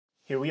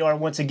Here we are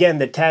once again,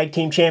 the tag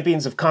team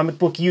champions of comic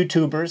book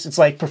YouTubers. It's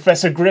like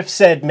Professor Griff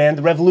said, man,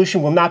 the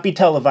revolution will not be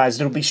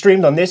televised. It'll be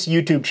streamed on this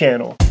YouTube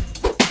channel.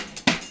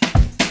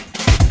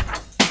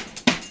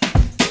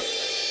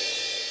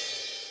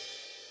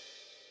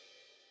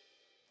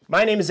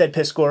 My name is Ed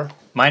Piskor.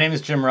 My name is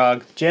Jim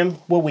Rugg. Jim,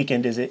 what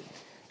weekend is it?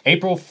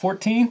 April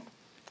 14th?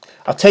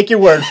 I'll take your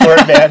word for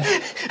it, man.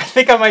 I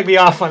think I might be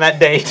off on that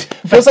date.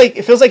 It feels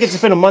like it's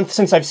been a month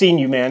since I've seen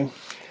you, man.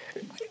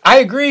 I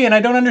agree, and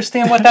I don't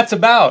understand what that's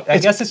about. I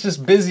guess it's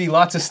just busy,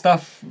 lots of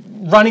stuff,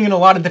 running in a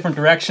lot of different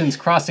directions,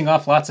 crossing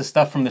off lots of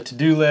stuff from the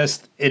to-do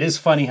list. It is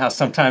funny how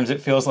sometimes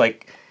it feels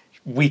like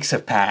weeks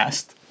have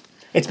passed.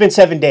 It's been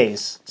 7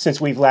 days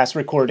since we've last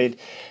recorded,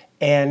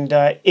 and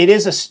it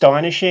is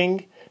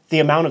astonishing the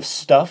amount of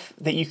stuff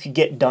that you could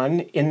get done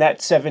in that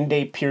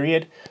 7-day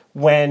period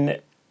when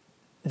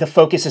the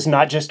focus is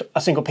not just a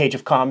single page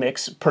of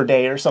comics per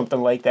day or something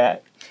like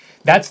that.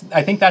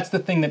 I think that's the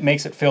thing that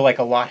makes it feel like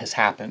a lot has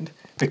happened.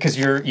 Because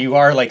you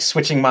are like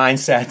switching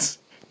mindsets,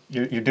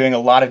 you're doing a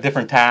lot of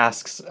different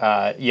tasks.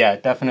 Yeah,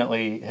 it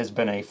definitely has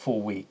been a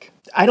full week.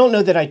 I don't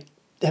know that I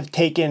have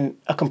taken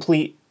a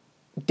complete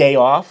day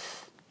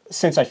off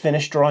since I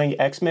finished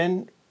drawing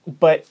X-Men,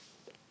 but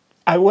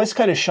I was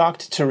kind of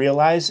shocked to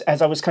realize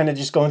as I was kind of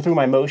just going through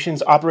my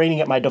motions,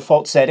 operating at my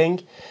default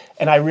setting,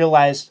 and I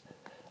realized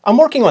I'm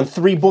working on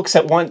 3 books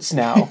at once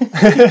now.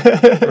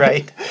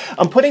 Right.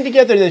 I'm putting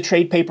together the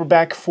trade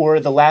paperback for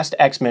the last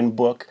X-Men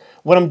book.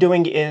 What I'm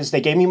doing is they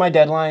gave me my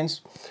deadlines.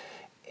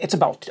 It's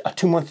about a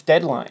 2-month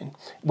deadline,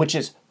 which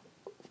is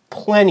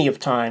plenty of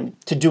time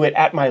to do it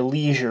at my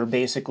leisure,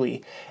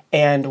 basically.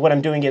 And what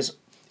I'm doing is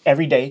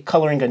every day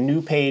coloring a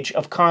new page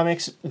of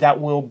comics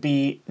that will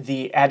be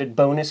the added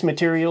bonus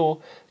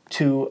material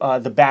to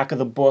the back of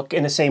the book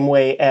in the same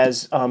way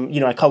as,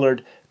 I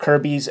colored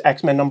Kirby's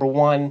X-Men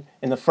 #1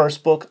 in the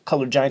first book,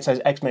 colored Giant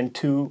Size X-Men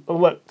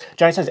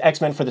Giant Size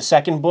X-Men for the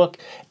second book,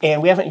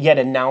 and we haven't yet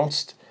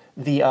announced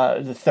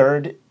the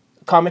third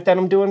comic that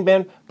I'm doing,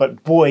 Ben,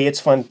 but boy, it's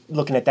fun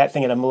looking at that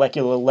thing at a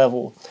molecular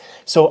level.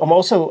 So I'm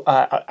also,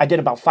 I did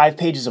about 5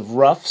 pages of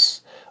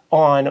roughs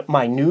on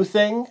my new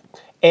thing,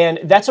 and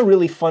that's a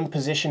really fun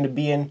position to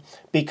be in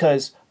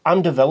because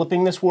I'm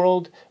developing this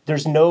world.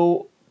 There's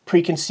no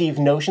preconceived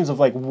notions of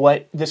like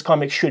what this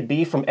comic should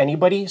be from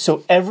anybody.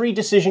 So every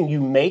decision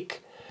you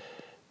make,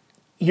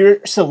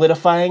 you're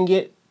solidifying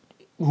it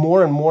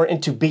more and more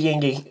into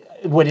being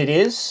what it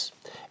is.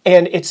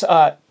 And it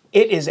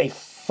is a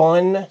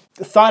fun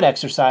thought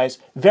exercise.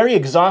 Very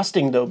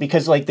exhausting though,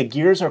 because like the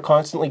gears are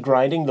constantly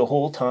grinding the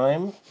whole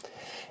time.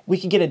 We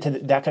could get into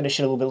that kind of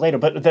shit a little bit later.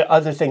 But the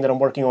other thing that I'm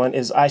working on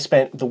is I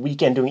spent the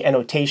weekend doing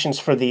annotations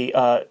for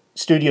the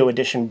Studio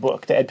Edition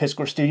book, the Ed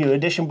Piskor Studio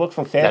Edition book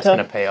from Fanta. That's going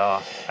to pay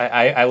off.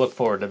 I look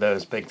forward to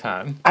those big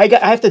time. I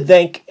have to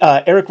thank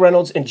Eric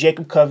Reynolds and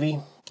Jacob Covey.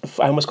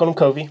 I almost called him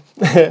Covey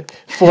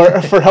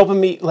for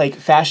helping me like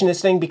fashion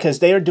this thing because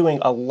they are doing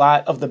a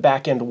lot of the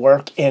back end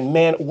work. And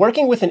man,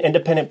 working with an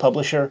independent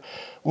publisher,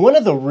 one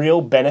of the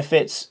real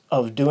benefits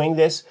of doing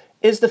this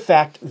is the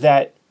fact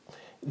that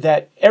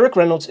Eric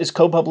Reynolds is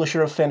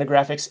co-publisher of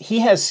Fantagraphics.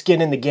 He has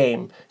skin in the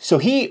game. So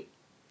he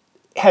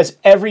has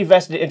every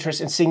vested interest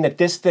in seeing that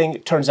this thing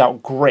turns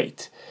out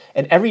great.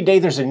 And every day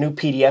there's a new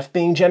PDF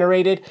being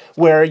generated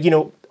where,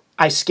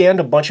 I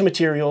scanned a bunch of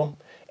material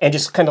and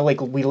just kind of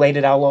like we laid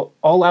it all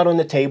out on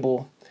the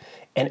table.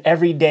 And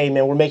every day,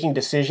 man, we're making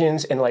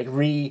decisions and like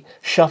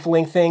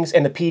reshuffling things.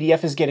 And the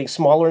PDF is getting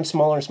smaller and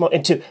smaller and smaller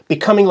into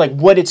becoming like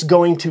what it's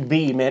going to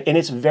be, man. And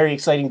it's very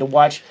exciting to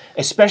watch,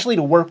 especially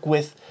to work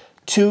with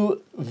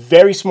 2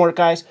 very smart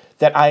guys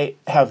that I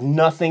have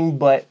nothing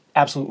but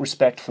absolute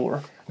respect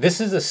for. This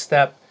is a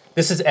step,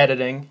 this is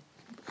editing,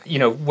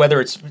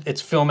 whether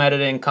it's film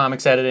editing,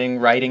 comics editing,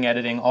 writing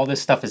editing, all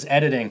this stuff is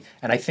editing.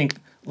 And I think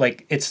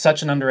like it's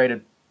such an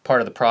underrated part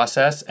of the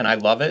process and I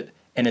love it.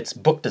 And it's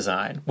book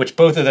design, which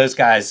both of those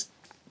guys,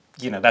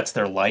 that's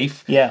their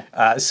life.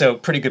 Yeah. So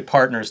pretty good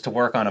partners to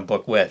work on a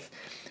book with.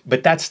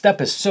 But that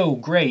step is so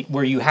great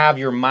where you have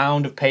your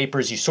mound of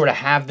papers, you sort of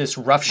have this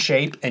rough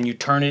shape and you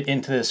turn it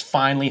into this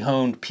finely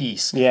honed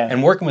piece. Yeah.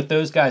 And working with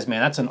those guys,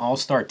 man, that's an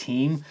all-star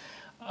team.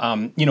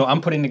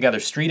 I'm putting together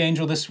Street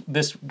Angel this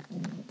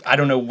I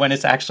don't know when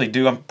it's actually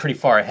due. I'm pretty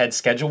far ahead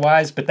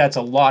schedule-wise, but that's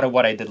a lot of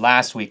what I did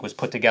last week was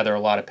put together a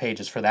lot of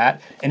pages for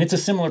that. And it's a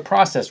similar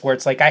process where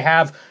it's like I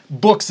have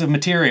books of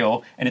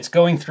material and it's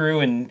going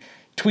through and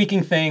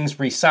tweaking things,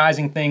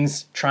 resizing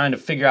things, trying to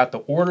figure out the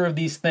order of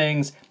these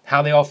things,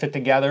 how they all fit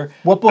together.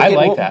 What book? I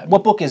like that.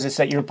 What book is this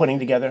that you're putting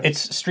together?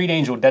 It's Street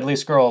Angel,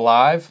 Deadliest Girl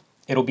Alive.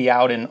 It'll be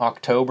out in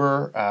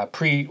October.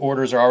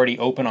 Pre-orders are already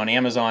open on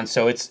Amazon,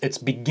 so it's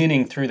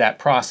beginning through that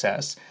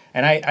process.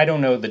 And I don't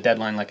know the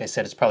deadline. Like I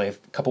said, it's probably a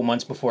couple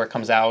months before it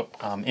comes out.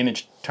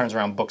 Image turns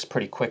around books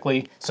pretty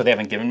quickly, so they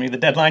haven't given me the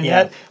deadline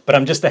yet. But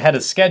I'm just ahead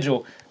of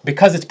schedule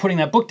because it's putting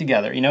that book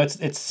together.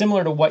 It's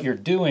similar to what you're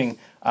doing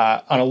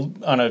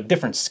on a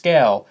different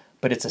scale,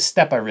 but it's a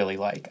step I really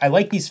like. I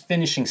like these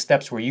finishing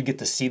steps where you get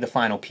to see the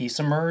final piece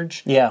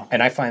emerge. Yeah.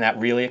 And I find that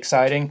really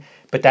exciting.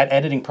 But that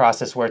editing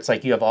process where it's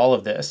like you have all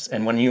of this,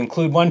 and when you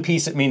include one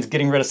piece, it means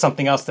getting rid of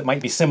something else that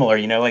might be similar,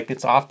 you know, like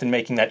it's often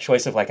making that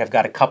choice of like, I've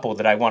got a couple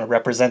that I want to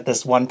represent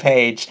this one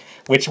page,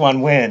 which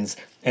one wins?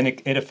 And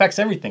it affects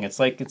everything. It's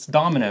like, it's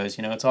dominoes,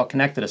 you know, it's all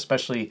connected,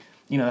 especially,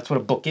 you know, that's what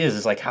a book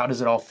is like, how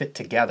does it all fit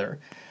together?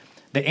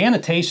 The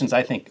annotations,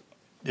 I think,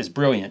 is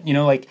brilliant. You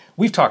know, like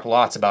we've talked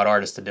lots about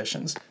artist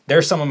editions.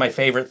 They're some of my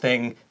favorite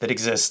thing that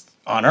exists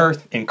on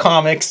Earth, in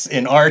comics,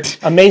 in art.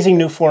 Amazing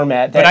new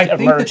format that but I think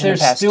that emerged in the there's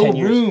past still 10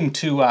 years. room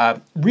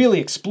to really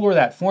explore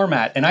that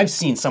format. And I've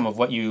seen some of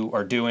what you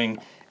are doing,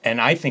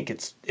 and I think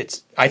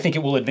I think it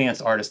will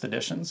advance artist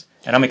editions.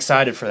 And I'm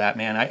excited for that,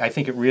 man. I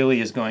think it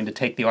really is going to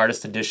take the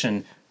artist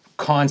edition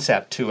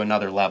concept to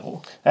another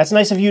level. That's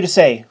nice of you to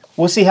say.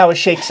 We'll see how it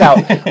shakes out.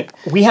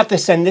 We have to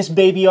send this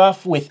baby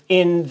off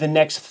within the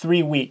next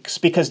 3 weeks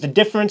because the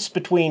difference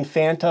between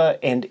Fanta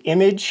and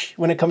Image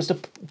when it comes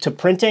to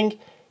printing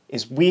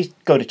is we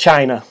go to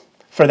China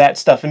for that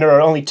stuff. And there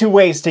are only 2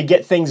 ways to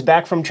get things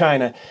back from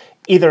China.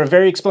 Either a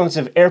very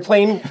expensive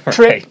airplane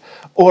trip Right.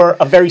 or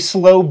a very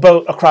slow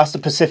boat across the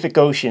Pacific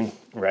Ocean.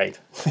 Right.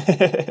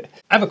 I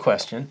have a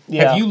question.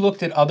 Yeah. Have you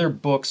looked at other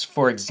books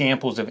for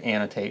examples of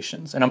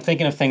annotations? And I'm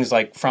thinking of things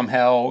like From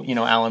Hell, you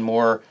know, Alan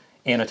Moore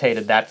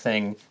annotated that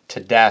thing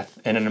to death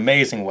in an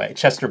amazing way.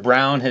 Chester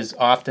Brown has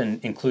often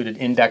included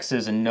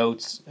indexes and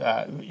notes,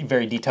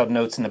 very detailed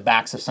notes in the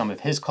backs of some of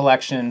his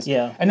collections.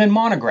 Yeah. And then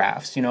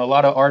monographs. You know, a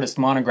lot of artist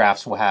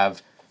monographs will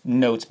have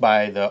notes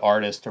by the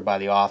artist or by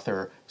the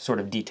author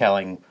sort of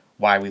detailing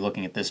why are we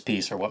looking at this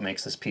piece or what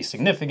makes this piece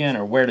significant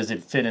or where does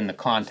it fit in the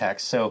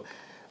context. So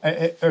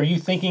are you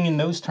thinking in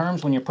those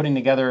terms when you're putting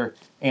together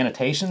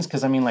annotations?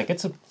 Because, I mean, like,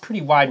 it's a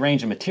pretty wide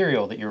range of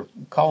material that you're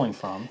calling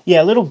from.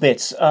 Yeah, little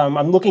bits.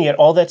 I'm looking at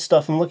all that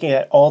stuff. I'm looking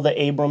at all the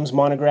Abrams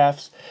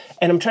monographs.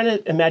 And I'm trying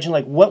to imagine,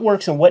 like, what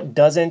works and what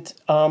doesn't.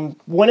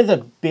 One of the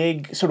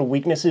big sort of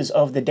weaknesses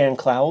of the Dan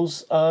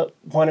Clowes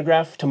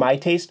monograph, to my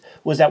taste,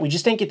 was that we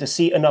just didn't get to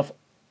see enough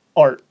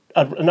art,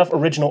 enough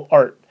original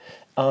art.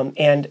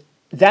 And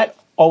that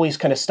always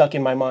kind of stuck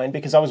in my mind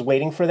because I was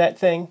waiting for that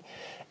thing.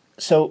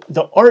 So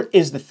the art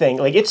is the thing.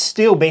 Like, it's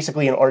still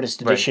basically an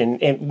artist edition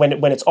and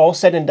when it's all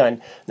said and done.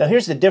 Now,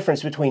 here's the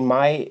difference between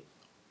my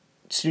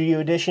studio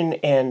edition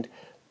and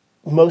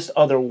most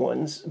other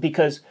ones,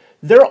 because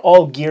they're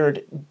all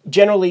geared,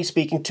 generally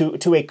speaking,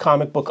 to a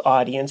comic book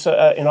audience,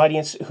 an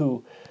audience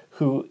who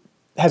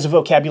has a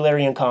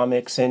vocabulary in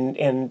comics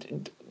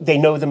and they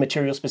know the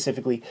material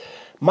specifically.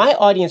 My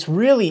audience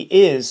really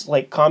is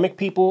like comic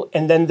people,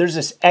 and then there's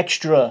this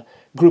extra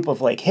group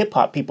of like hip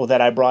hop people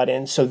that I brought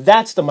in. So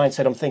that's the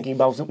mindset I'm thinking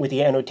about with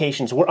the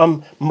annotations, where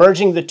I'm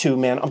merging the two,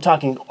 man. I'm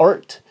talking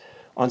art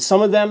on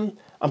some of them.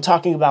 I'm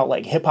talking about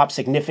like hip hop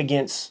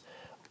significance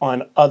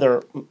on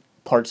other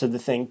parts of the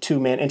thing too,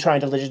 man, and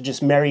trying to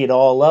just marry it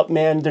all up,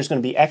 man. There's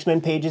going to be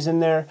X-Men pages in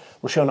there.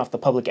 We're showing off the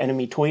Public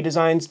Enemy toy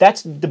designs.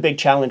 That's the big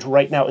challenge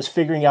right now, is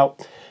figuring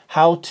out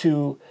how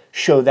to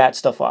show that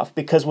stuff off,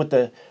 because with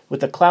the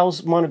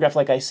Clowes monograph,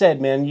 like I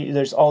said, man,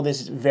 there's all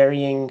this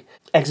varying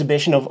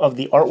exhibition of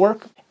the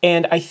artwork,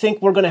 and I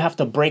think we're going to have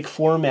to break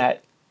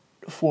format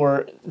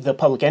for the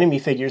Public Enemy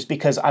figures,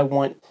 because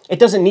it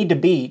doesn't need to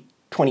be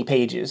 20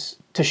 pages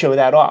to show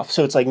that off.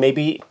 So it's like,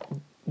 maybe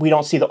we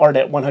don't see the art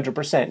at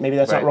 100%. Maybe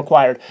that's not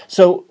required.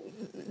 So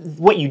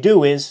what you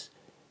do is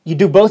you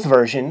do both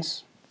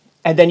versions,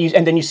 and then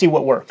you see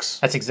what works.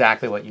 That's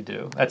exactly what you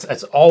do.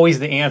 That's always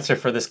the answer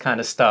for this kind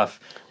of stuff.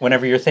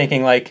 Whenever you're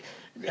thinking like,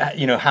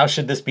 you know, how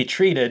should this be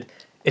treated?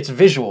 It's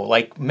visual.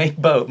 Like,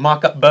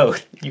 mock up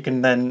both. You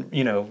can then,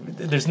 you know,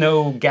 there's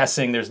no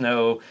guessing. There's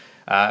no,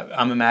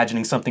 I'm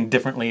imagining something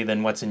differently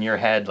than what's in your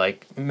head.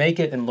 Like, make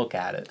it and look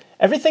at it.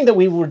 Everything that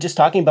we were just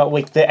talking about,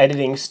 like the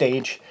editing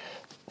stage,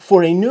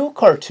 for a new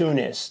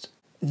cartoonist,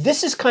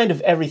 this is kind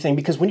of everything,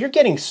 because when you're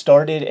getting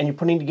started and you're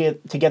putting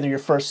together your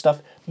first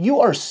stuff, you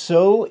are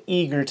so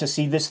eager to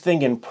see this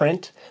thing in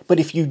print. But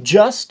if you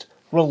just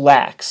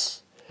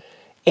relax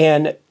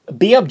and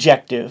be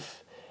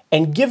objective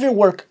and give your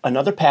work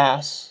another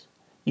pass,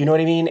 you know what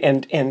I mean,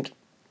 and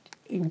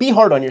be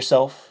hard on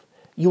yourself,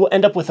 you will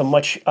end up with a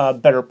much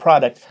better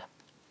product.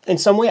 In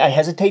some way, I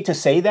hesitate to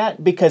say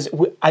that because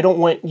I don't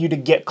want you to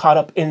get caught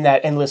up in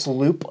that endless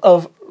loop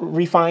of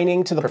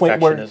refining to the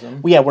point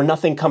where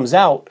nothing comes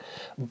out.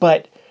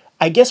 But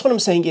I guess what I'm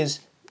saying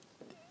is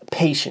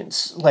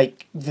patience.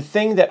 Like, the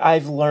thing that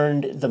I've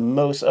learned the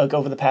most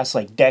over the past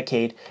like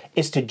decade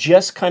is to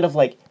just kind of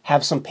like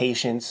have some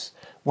patience.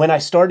 When I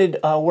started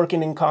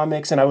working in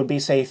comics, and I would be,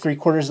 say,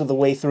 3/4 of the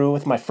way through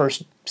with my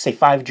first, say,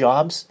 5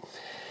 jobs,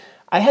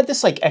 I had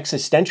this like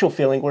existential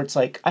feeling where it's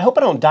like, I hope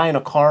I don't die in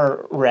a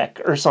car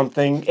wreck or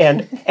something,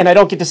 and I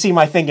don't get to see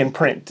my thing in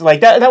print. Like,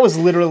 that was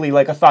literally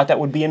like a thought that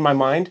would be in my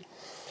mind.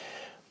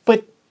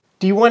 But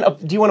do you want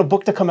a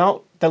book to come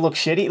out that looks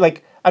shitty?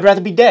 Like, I'd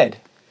rather be dead.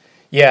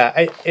 Yeah,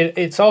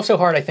 it's also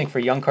hard, I think, for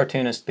young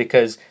cartoonists,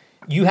 because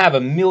you have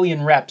a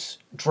million reps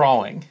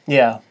drawing.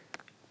 Yeah.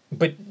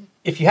 But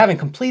if you haven't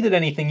completed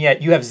anything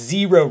yet, you have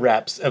 0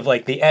 reps of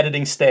like the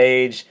editing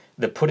stage,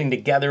 the putting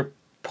together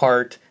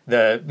part,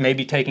 the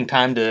maybe taking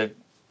time to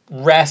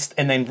rest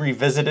and then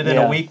revisit it in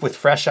a week with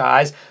fresh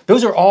eyes.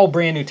 Those are all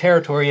brand new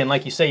territory, and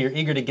like you say, you're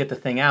eager to get the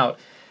thing out.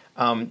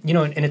 You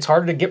know, and it's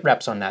harder to get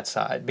reps on that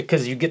side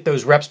because you get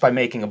those reps by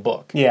making a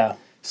book. Yeah.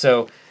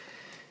 So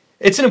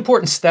it's an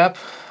important step,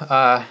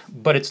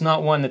 but it's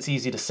not one that's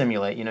easy to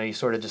simulate. You know, you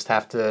sort of just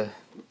have to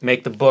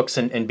make the books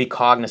and be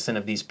cognizant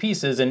of these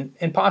pieces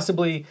and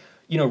possibly,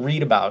 you know,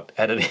 read about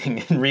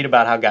editing and read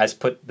about how guys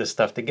put this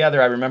stuff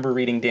together. I remember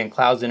reading Dan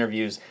Clow's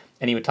interviews,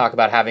 and he would talk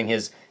about having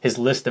his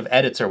list of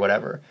edits or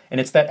whatever.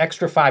 And it's that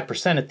extra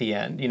 5% at the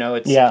end. You know,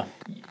 it's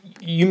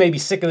you may be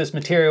sick of this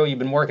material, you've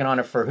been working on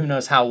it for who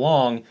knows how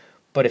long,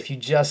 but if you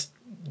just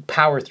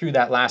power through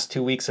that last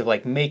 2 weeks of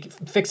like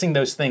fixing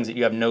those things that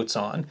you have notes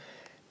on,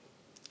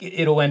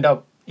 it'll end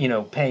up, you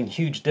know, paying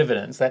huge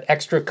dividends. That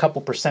extra couple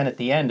percent at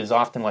the end is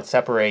often what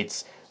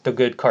separates the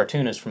good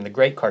cartoonist from the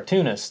great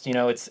cartoonist. You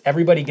know, it's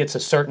everybody gets a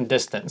certain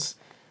distance,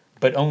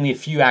 but only a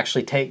few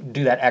actually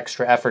do that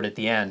extra effort at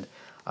the end,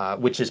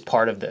 which is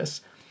part of this.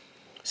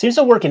 Seems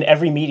to work in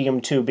every medium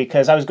too,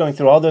 because I was going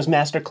through all those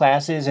master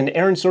classes, and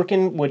Aaron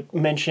Sorkin would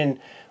mention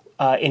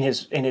in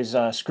his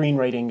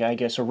screenwriting, I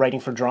guess, or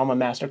writing for drama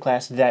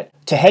masterclass, that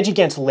to hedge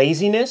against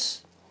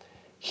laziness,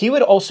 he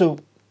would also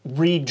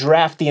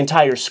redraft the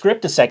entire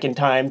script a second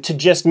time to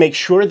just make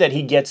sure that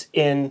he gets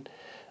in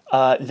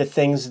the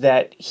things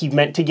that he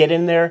meant to get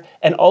in there,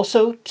 and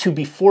also to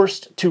be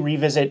forced to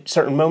revisit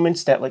certain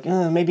moments that like,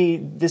 maybe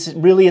this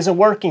really isn't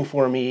working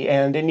for me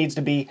and it needs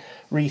to be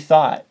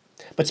rethought.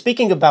 But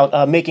speaking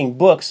about making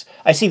books,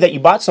 I see that you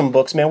bought some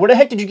books, man. Where the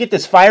heck did you get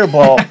this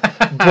Fireball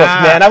book,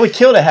 man? I would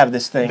kill to have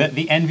this thing.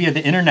 The envy of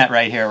the internet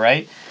right here,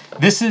 right?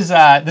 This is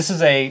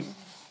a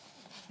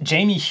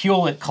Jamie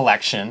Hewlett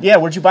collection. Yeah,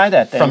 where'd you buy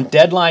that thing? From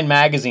Deadline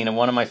magazine, and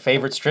one of my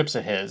favorite strips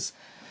of his.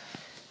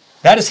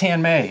 That is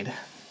handmade.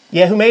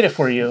 Yeah, who made it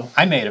for you?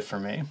 I made it for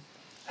me.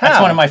 How?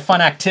 That's one of my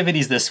fun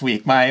activities this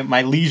week,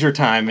 my leisure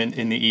time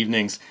in the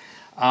evenings.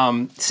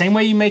 Same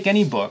way you make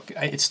any book.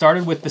 It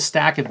started with the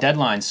stack of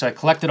deadlines. So I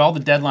collected all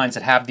the deadlines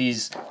that have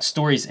these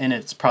stories in it.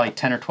 It's probably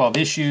 10 or 12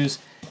 issues.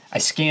 I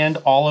scanned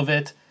all of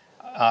it.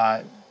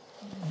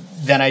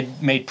 Then I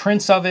made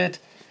prints of it.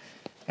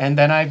 And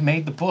then I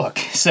made the book.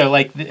 So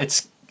like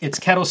it's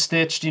kettle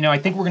stitched. You know, I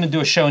think we're going to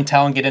do a show and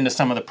tell and get into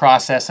some of the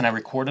process. And I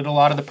recorded a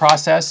lot of the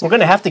process. We're going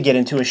to have to get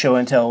into a show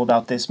and tell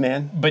about this,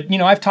 man. But, you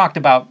know, I've talked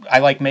about I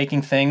like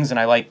making things and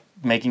I like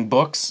making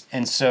books,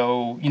 and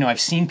so, you know, I've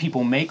seen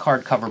people make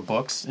hardcover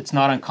books. It's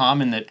not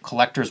uncommon that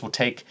collectors will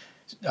take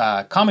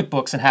comic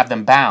books and have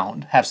them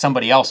bound, have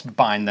somebody else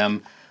bind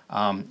them.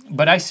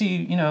 But I see,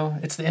 you know,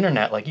 it's the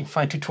internet. Like, you can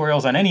find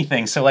tutorials on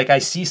anything. So, like, I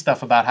see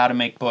stuff about how to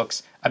make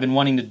books. I've been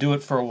wanting to do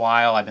it for a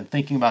while. I've been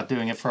thinking about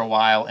doing it for a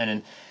while.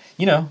 And,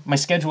 you know, my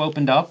schedule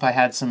opened up. I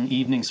had some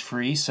evenings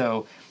free,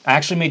 so I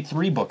actually made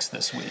 3 books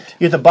this week.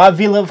 You're the Bob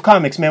Vila of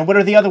comics, man. What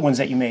are the other ones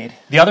that you made?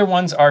 The other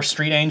ones are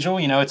Street Angel.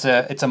 You know, it's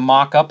a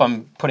mock-up.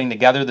 I'm putting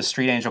together the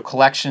Street Angel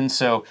collection.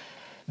 So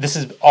this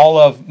is all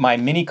of my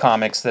mini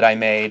comics that I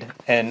made.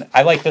 And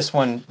I like this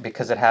one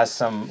because it has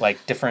some,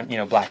 like, different, you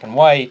know, black and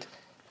white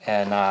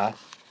and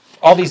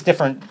all these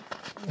different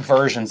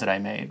versions that I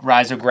made.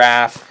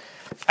 Risograph.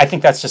 I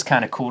think that's just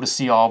kind of cool to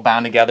see all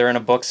bound together in a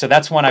book. So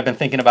that's one I've been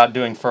thinking about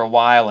doing for a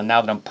while. And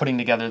now that I'm putting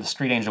together the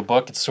Street Angel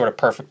book, it's sort of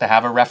perfect to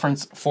have a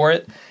reference for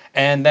it.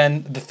 And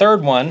then the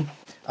third one,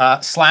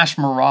 Slash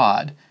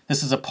Maraud.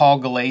 This is a Paul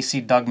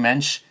Gulacy, Doug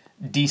Mensch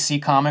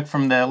DC comic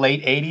from the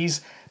late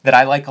 80s that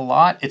I like a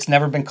lot. It's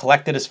never been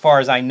collected as far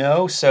as I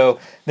know. So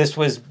this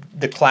was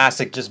the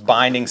classic, just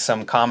binding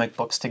some comic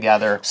books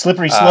together.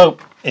 Slippery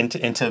slope.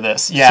 Into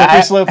this. Yeah,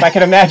 Slippery slope. I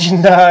can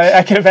imagine.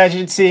 I can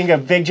imagine seeing a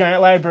big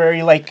giant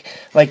library like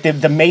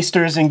the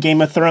Maesters in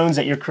Game of Thrones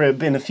at your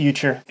crib in the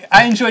future.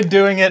 I enjoyed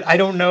doing it. I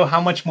don't know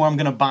how much more I'm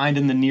going to bind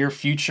in the near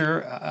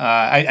future.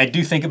 I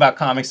do think about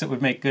comics that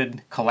would make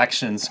good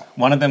collections.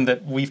 One of them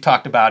that we've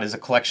talked about is a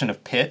collection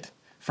of Pit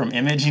from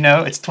Image. You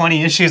know, it's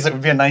 20 issues. It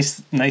would be a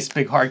nice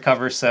big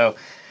hardcover. So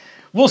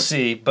we'll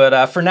see.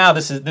 But for now,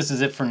 this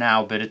is it for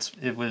now. But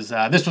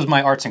this was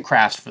my arts and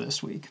crafts for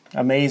this week.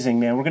 Amazing,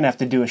 man. We're gonna have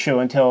to do a show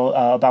and tell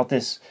about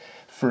this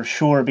for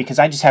sure, because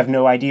I just have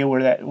no idea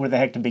where the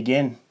heck to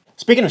begin.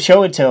 Speaking of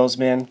show and tells,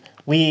 man,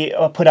 we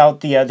put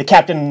out the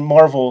Captain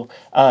Marvel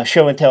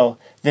show and tell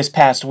this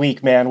past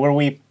week, man, where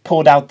we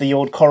pulled out the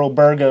old Carl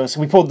Burgos.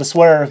 We pulled the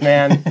swerve,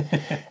 man,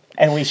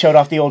 and we showed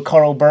off the old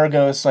Carl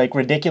Burgos, like,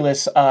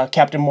 ridiculous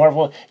Captain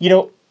Marvel. You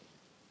know,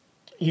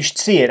 you should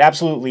see it,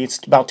 absolutely. It's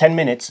about 10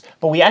 minutes,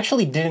 but we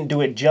actually didn't do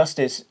it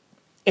justice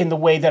in the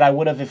way that I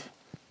would have if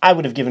I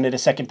would have given it a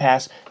second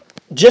pass.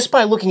 Just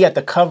by looking at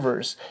the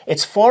covers,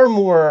 it's far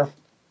more,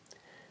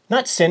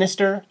 not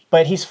sinister,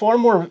 but he's far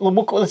more,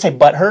 let's say,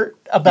 butthurt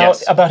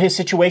about his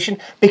situation,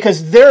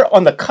 because there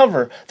on the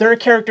cover, there are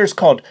characters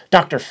called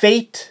Dr.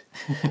 Fate,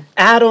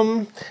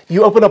 Adam.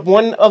 You open up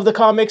one of the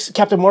comics,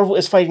 Captain Marvel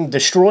is fighting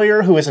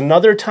Destroyer, who is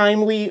another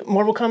timely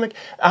Marvel comic.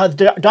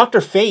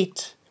 Dr.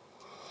 Fate,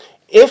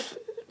 if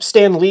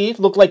Stan Lee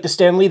look like the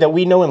Stan Lee that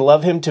we know and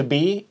love him to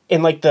be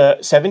in like the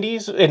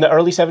 70s, in the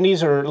early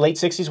 70s or late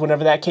 60s,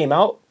 whenever that came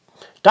out,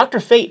 Dr.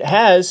 Fate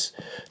has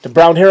the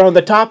brown hair on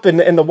the top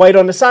and the white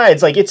on the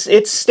sides. Like,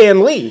 it's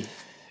Stan Lee.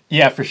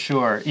 Yeah, for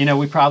sure. You know,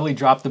 we probably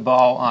dropped the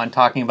ball on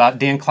talking about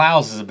Dan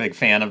Clowes is a big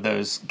fan of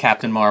those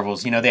Captain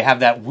Marvels. You know, they have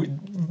that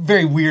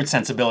very weird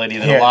sensibility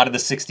that a lot of the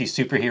 60s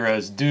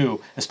superheroes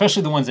do,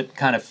 especially the ones that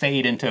kind of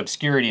fade into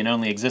obscurity and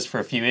only exist for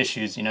a few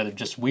issues. You know, they're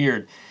just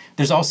weird.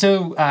 There's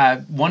also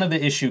one of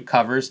the issue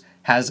covers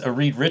has a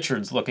Reed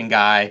Richards looking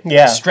guy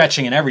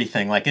stretching and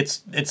everything. Like,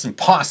 it's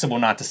impossible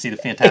not to see the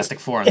Fantastic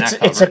Four on that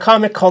cover. It's a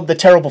comic called The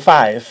Terrible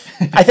Five.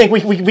 I think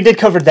we did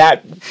cover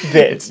that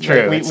bit. It's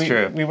true, it's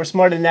true. We were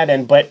smart in that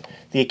end, but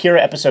the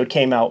Akira episode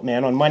came out,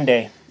 man, on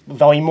Monday,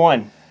 Volume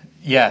 1.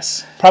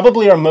 Yes.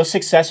 Probably our most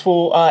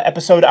successful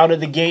episode out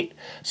of the gate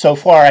so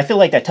far. I feel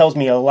like that tells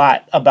me a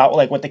lot about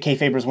like what the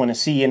Kayfabers want to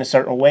see in a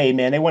certain way,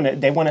 man. They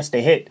want us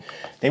to hit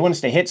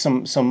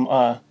some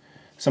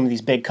of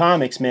these big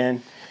comics,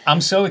 man. I'm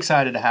so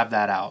excited to have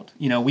that out.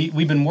 You know,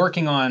 we've been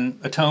working on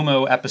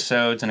Otomo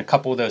episodes, and a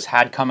couple of those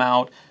had come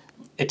out.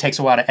 It takes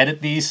a while to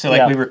edit these, so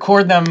like we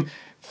record them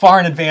far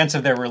in advance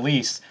of their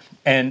release.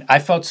 And I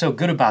felt so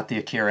good about the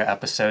Akira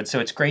episode, so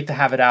it's great to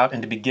have it out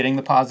and to be getting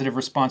the positive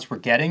response we're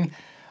getting,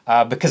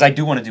 because I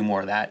do want to do more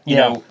of that. You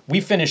know,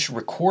 we finish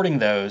recording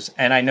those,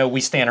 and I know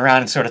we stand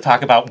around and sort of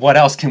talk about what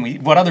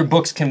other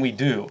books can we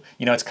do.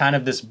 You know, it's kind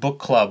of this book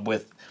club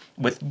with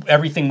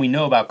everything we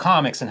know about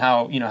comics and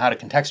how to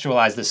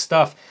contextualize this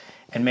stuff.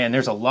 And man,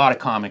 there's a lot of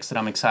comics that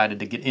I'm excited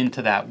to get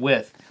into that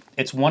with.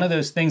 It's one of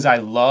those things I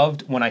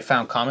loved when I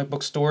found comic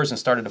book stores and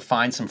started to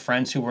find some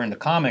friends who were into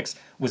comics,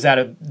 was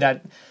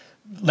that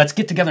let's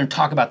get together and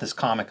talk about this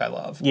comic I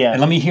love. Yeah. And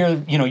let me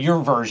hear,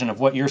 your version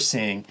of what you're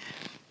seeing.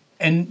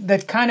 And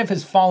that kind of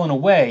has fallen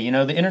away. You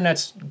know, the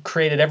internet's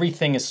created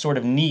everything as sort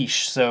of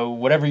niche. So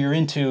whatever you're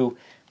into,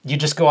 you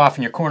just go off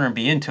in your corner and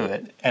be into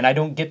it. And I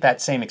don't get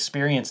that same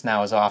experience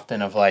now as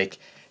often of like,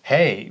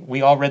 hey,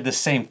 we all read the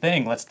same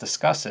thing, let's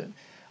discuss it.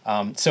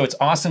 So it's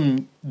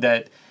awesome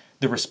that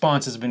the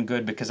response has been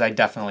good, because I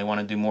definitely want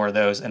to do more of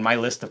those. And my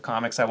list of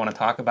comics I want to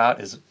talk about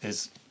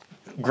is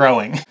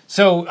growing.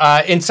 So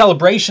in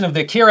celebration of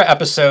the Akira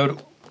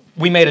episode,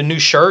 we made a new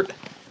shirt,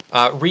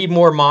 Read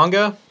More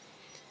Manga.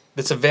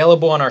 That's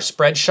available on our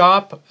spread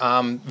shop.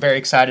 Very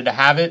excited to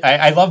have it.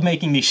 I love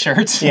making these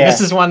shirts. Yeah. This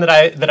is one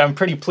that I'm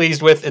pretty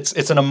pleased with.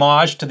 It's an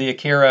homage to the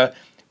Akira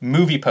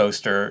movie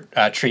poster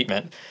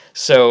treatment.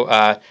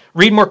 So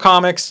read more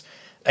comics.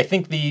 I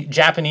think the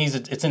Japanese,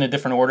 it's in a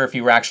different order if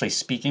you were actually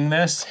speaking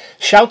this.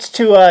 Shouts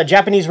to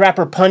Japanese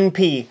rapper Pun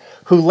P,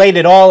 who laid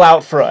it all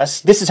out for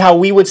us. This is how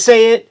we would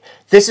say it.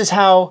 This is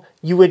how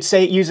you would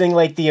say it using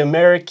like the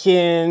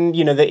American,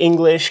 the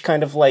English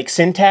kind of like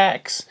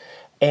syntax.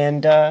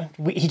 And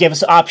he gave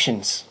us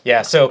options.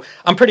 Yeah, so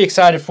I'm pretty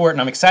excited for it,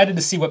 and I'm excited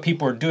to see what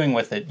people are doing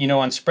with it. You know,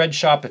 on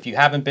Spreadshop, if you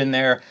haven't been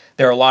there,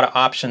 there are a lot of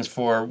options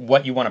for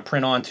what you want to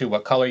print onto,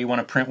 what color you want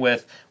to print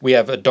with. We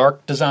have a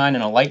dark design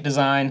and a light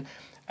design.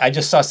 I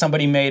just saw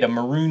somebody made a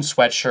maroon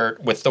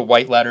sweatshirt with the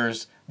white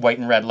letters, white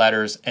and red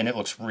letters, and it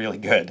looks really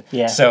good.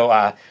 Yeah.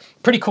 So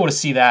pretty cool to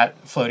see that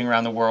floating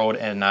around the world,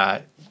 and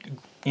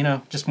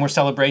just more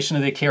celebration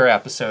of the Akira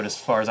episode as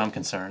far as I'm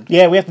concerned.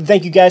 Yeah, we have to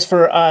thank you guys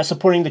for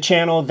supporting the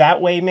channel that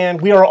way, man.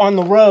 We are on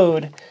the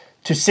road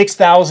to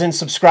 6,000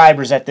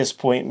 subscribers at this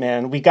point,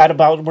 man. We're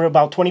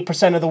about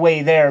 20% of the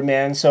way there,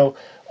 man. So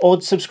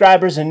old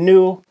subscribers and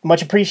new,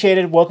 much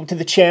appreciated. Welcome to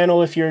the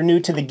channel if you're new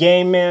to the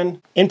game,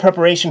 man. In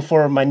preparation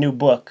for my new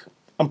book,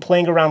 I'm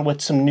playing around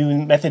with some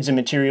new methods and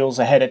materials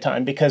ahead of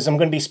time, because I'm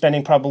going to be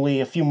spending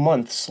probably a few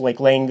months like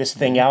laying this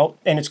thing out,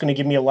 and it's going to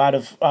give me a lot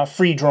of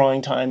free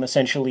drawing time,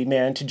 essentially,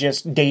 man, to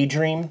just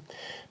daydream.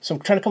 So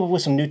I'm trying to come up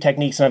with some new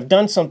techniques, and I've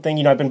done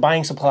something, I've been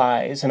buying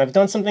supplies, and I've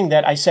done something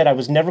that I said I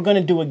was never going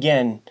to do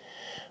again,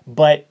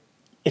 but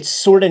it's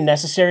sort of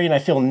necessary, and I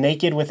feel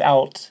naked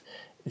without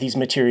these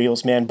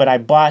materials, man. But I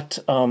bought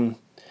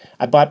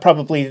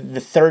probably the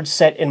third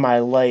set in my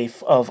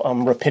life of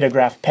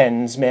rapidograph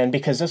pens, man,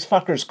 because those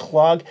fuckers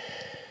clog.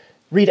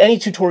 Read any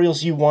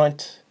tutorials you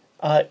want.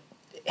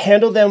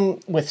 Handle them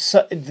with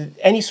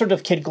any sort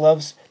of kid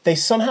gloves. They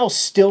somehow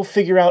still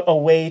figure out a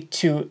way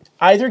to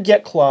either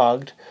get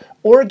clogged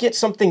or get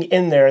something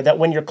in there that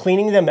when you're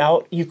cleaning them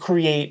out, you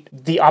create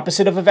the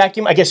opposite of a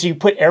vacuum. I guess you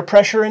put air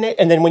pressure in it,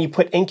 and then when you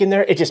put ink in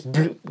there, it just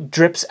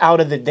drips out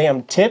of the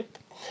damn tip.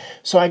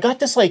 So I got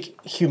this like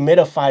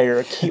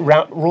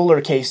humidifier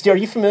ruler case. Are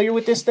you familiar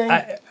with this thing?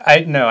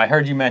 I know. I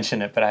heard you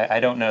mention it, but I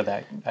don't know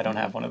that. I don't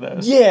have one of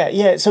those.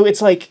 Yeah. So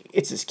it's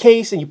this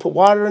case, and you put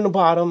water in the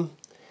bottom,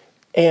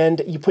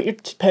 and you put your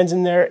pens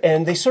in there,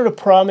 and they sort of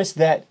promise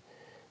that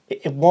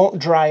it won't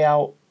dry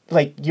out.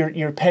 Like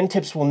your pen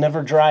tips will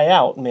never dry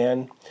out,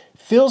 man.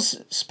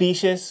 Feels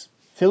specious,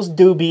 feels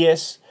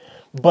dubious,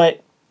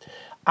 but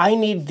I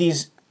need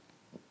these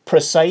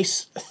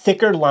precise,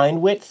 thicker line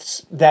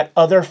widths that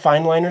other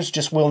fine liners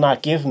just will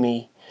not give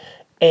me.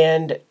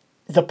 And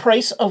the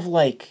price of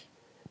like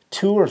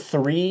 2 or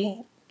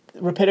 3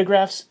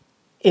 rapidographs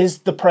is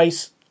the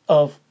price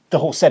of the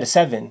whole set of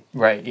 7.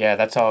 Right, yeah,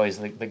 that's always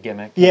the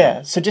gimmick.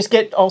 Yeah, so just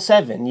get all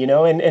 7, you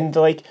know, and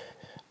like,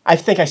 I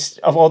think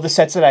of all the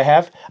sets that I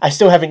have, I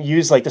still haven't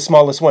used like the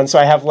smallest one, so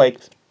I have like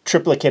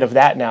triplicate of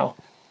that now.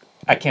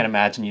 I can't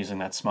imagine using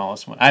that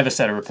smallest one. I have a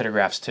set of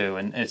rapidograpphs too,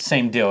 and it's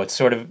same deal. It's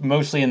sort of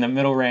mostly in the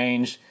middle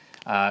range,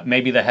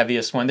 maybe the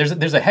heaviest one.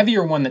 There's a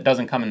heavier one that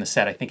doesn't come in the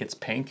set. I think it's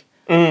pink.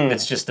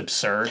 It's just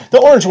absurd. The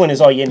orange one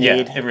is all you need.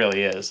 Yeah, it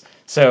really is.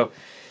 So,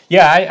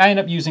 yeah, I end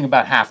up using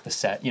about half the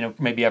set, you know,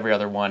 maybe every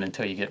other one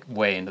until you get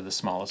way into the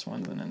smallest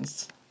ones, and then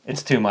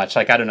it's too much.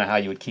 Like, I don't know how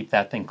you would keep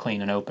that thing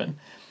clean and open.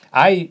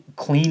 I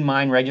clean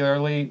mine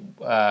regularly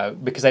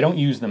because I don't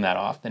use them that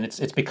often.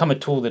 It's become a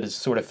tool that is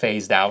sort of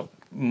phased out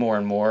more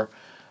and more.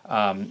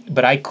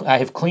 But I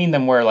have cleaned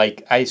them where,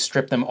 like, I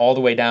strip them all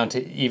the way down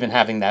to even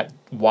having that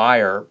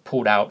wire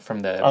pulled out from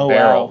the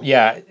barrel. Wow.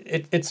 Yeah,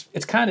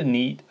 it's kind of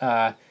neat.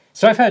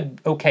 So I've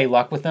had okay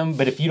luck with them,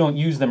 but if you don't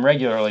use them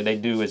regularly, they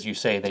do, as you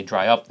say, they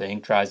dry up, the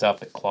ink dries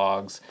up, it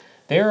clogs.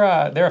 They're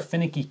a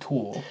finicky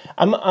tool.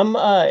 I'm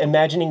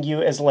imagining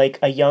you as like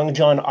a young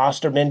John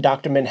Osterman,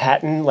 Dr.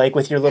 Manhattan, like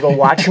with your little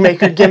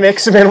watchmaker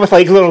gimmicks, man, with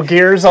like little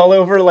gears all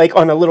over, like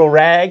on a little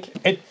rag.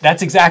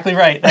 That's exactly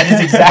right. That is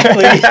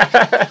exactly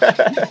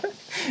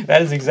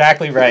that is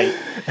exactly right.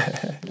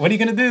 What are you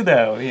gonna do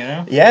though? You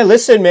know? Yeah,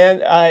 listen,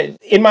 man.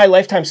 In my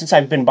lifetime, since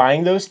I've been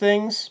buying those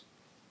things,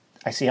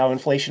 I see how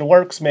inflation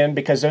works, man,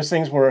 because those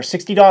things were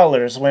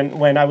 $60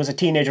 when I was a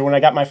teenager. When I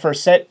got my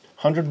first set,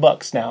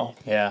 $100 now.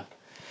 Yeah.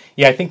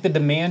 Yeah, I think the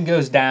demand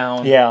goes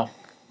down. Yeah.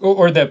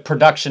 Or the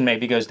production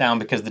maybe goes down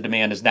because the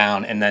demand is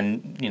down, and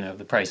then, you know,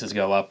 the prices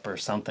go up or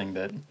something.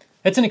 But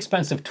it's an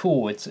expensive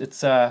tool.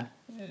 That's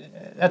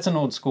an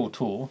old school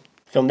tool.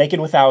 Feel naked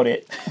without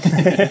it.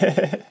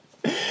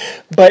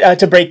 But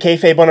to break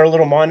kayfabe on our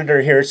little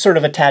monitor here, it's sort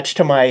of attached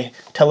to my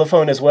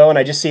telephone as well, and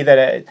I just see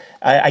that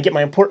I get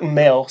my important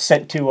mail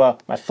sent to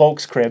my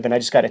folks' crib, and I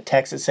just got a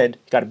text that said,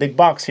 "Got a big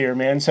box here,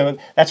 man." So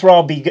that's where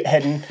I'll be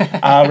heading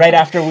right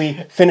after we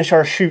finish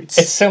our shoots.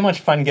 It's so much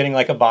fun getting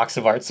like a box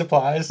of art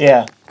supplies.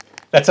 Yeah.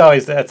 That's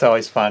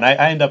always fun. I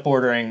end up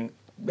ordering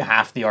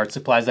half the art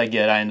supplies I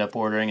get. I end up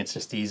ordering. It's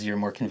just easier,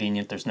 more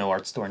convenient. There's no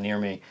art store near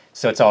me,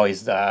 so it's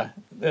always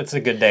it's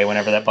a good day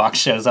whenever that box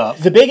shows up.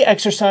 The big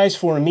exercise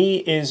for me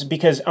is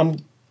because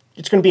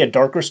it's going to be a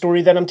darker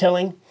story that I'm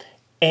telling,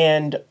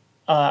 and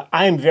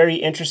I am very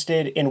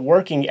interested in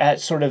working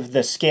at sort of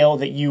the scale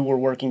that you were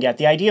working at.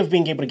 The idea of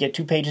being able to get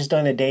 2 pages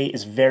done a day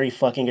is very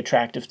fucking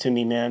attractive to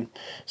me, man.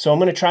 So I'm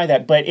going to try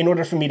that, but in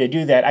order for me to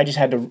do that, I just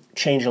had to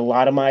change a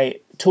lot of my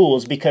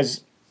tools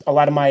because a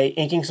lot of my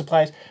inking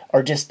supplies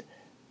are just,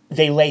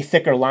 they lay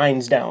thicker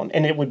lines down,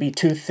 and it would be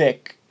too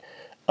thick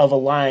of a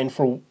line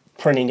for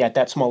printing at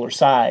that smaller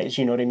size,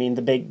 you know what I mean?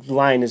 The big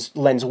line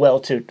lends well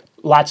to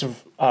lots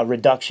of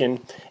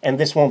reduction, and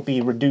this won't be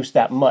reduced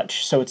that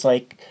much. So it's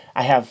like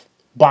I have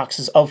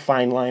boxes of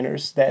fine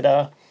liners that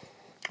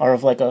are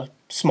of like a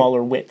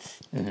smaller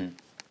width. Mm-hmm.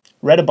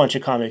 Read a bunch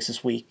of comics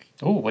this week.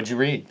 Ooh, what'd you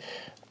read?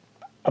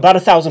 About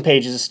 1,000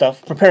 pages of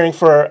stuff. Preparing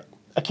for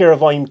Akira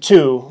Volume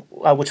 2,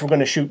 which we're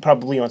going to shoot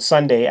probably on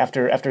Sunday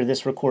after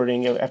this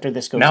recording, after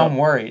this goes Now up. I'm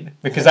worried,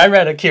 because I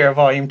read Akira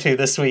Volume 2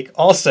 this week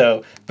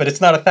also, but it's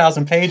not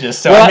 1,000 pages,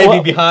 so I may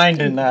be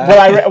behind.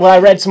 I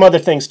read some other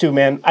things too,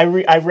 man. I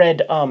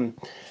read Alan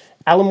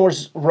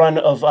Moore's run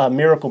of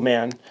Miracle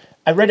Man.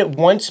 I read it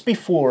once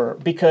before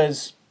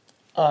because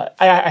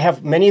I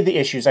have many of the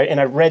issues,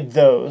 and I read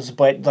those,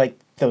 but like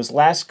those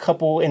last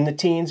couple in the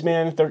teens,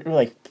 man, they're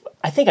like,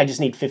 I think I just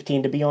need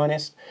 15 to be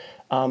honest.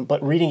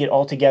 But reading it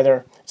all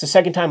together, it's the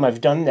second time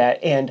I've done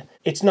that, and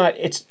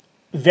it's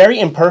very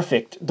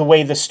imperfect the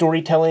way the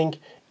storytelling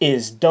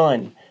is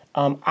done.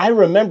 I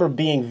remember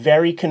being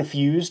very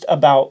confused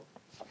about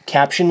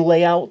caption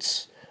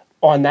layouts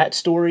on that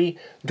story.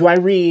 Do I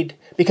read,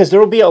 because there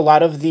will be a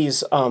lot of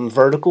these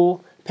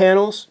vertical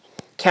panels,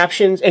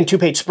 captions, and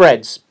 2-page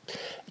spreads.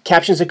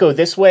 Captions that go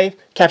this way,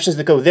 captions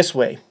that go this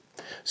way.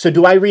 So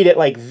do I read it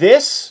like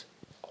this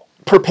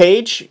per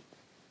page?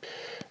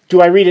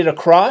 Do I read it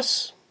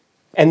across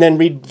and then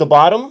read the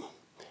bottom?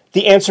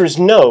 The answer is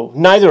no,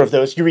 neither of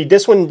those. You read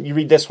this one, you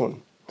read this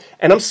one.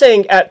 And I'm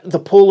saying at the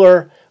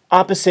polar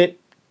opposite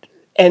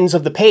ends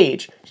of the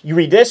page. You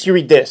read this, you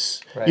read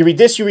this. Right. You read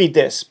this, you read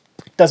this.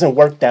 It doesn't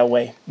work that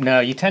way. No,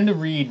 you tend to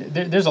read,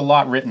 there's a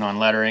lot written on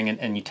lettering,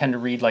 and you tend to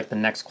read like the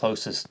next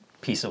closest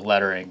piece of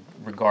lettering,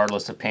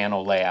 regardless of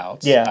panel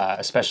layouts. Yeah.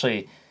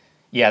 Especially,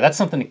 that's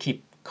something to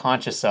keep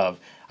conscious of.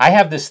 I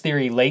have this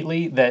theory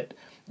lately that,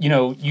 you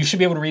know, you should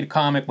be able to read a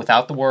comic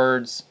without the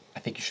words. I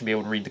think you should be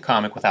able to read the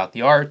comic without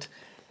the art.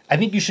 I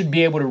think you should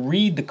be able to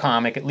read the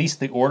comic, at least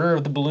the order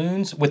of the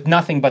balloons, with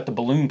nothing but the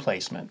balloon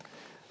placement.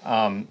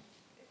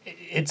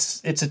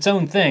 It's its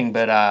own thing,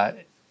 but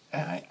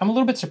I'm a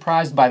little bit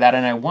surprised by that,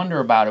 and I wonder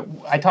about it.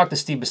 I talked to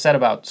Steve Bissett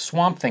about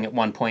Swamp Thing at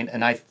one point,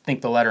 and I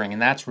think the lettering,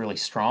 and that's really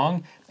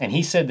strong. And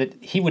he said that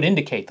he would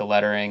indicate the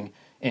lettering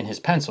in his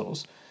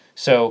pencils.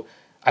 So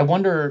I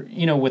wonder,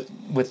 you know, with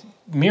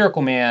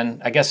Miracle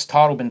Man, I guess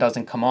Toddleben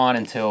doesn't come on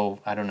until,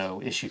 I don't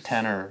know, issue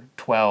 10 or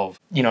 12.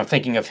 You know, I'm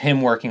thinking of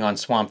him working on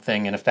Swamp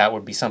Thing, and if that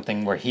would be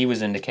something where he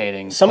was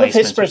indicating some of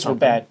his spreads were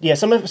bad. Yeah,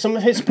 some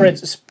of his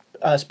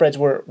spreads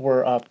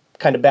were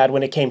kind of bad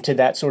when it came to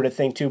that sort of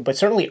thing too. But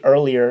certainly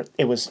earlier,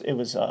 it was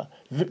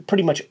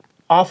pretty much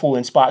awful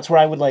in spots where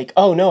I would like,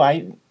 oh no,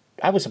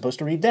 I was supposed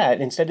to read that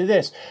instead of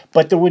this.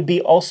 But there would be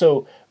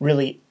also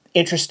really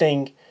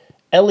interesting,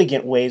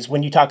 elegant ways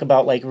when you talk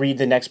about like read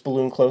the next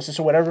balloon closest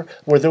or whatever,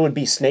 where there would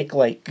be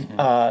snake-like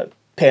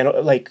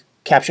panel, like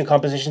caption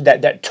composition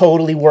that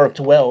totally worked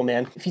well,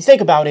 man. If you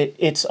think about it,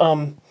 it's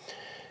an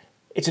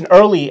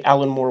early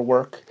Alan Moore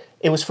work.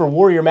 It was for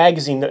Warrior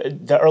Magazine,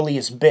 the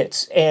earliest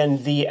bits,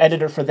 and the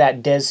editor for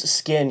that, Des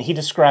Skin, he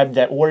described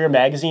that Warrior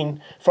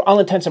Magazine, for all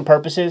intents and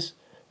purposes,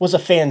 was a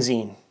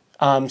fanzine.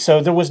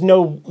 So there was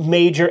no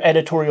major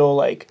editorial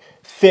like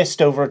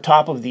fist over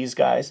top of these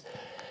guys.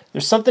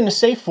 There's something to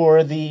say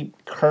for the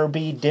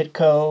Kirby,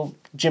 Ditko,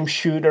 Jim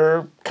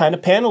Shooter kind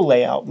of panel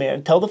layout,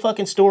 man. Tell the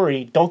fucking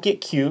story. Don't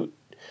get cute,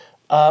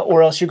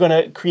 or else you're going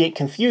to create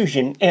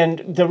confusion. And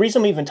the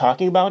reason I'm even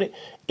talking about it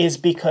is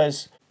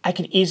because I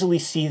could easily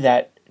see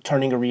that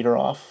turning a reader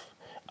off.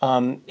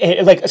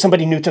 Like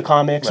somebody new to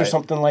comics or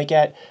something like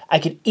that, I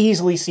could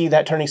easily see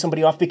that turning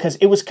somebody off because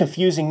it was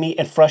confusing me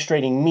and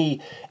frustrating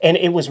me, and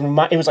it was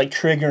like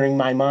triggering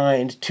my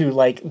mind to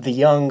like the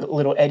young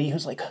little Eddie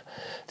who's like,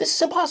 this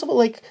is impossible,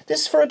 like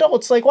this is for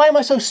adults, like why am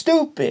I so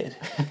stupid?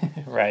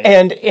 Right.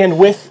 And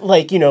with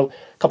like, you know,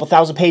 a couple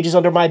thousand pages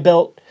under my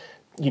belt,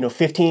 you know,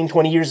 15,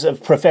 20 years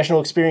of professional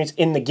experience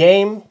in the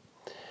game,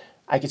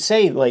 I could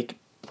say like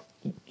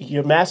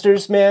your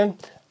masters, man,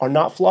 are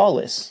not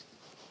flawless.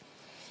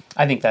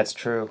 I think that's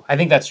true. I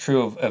think that's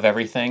true of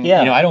everything.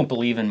 Yeah. You know, I don't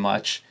believe in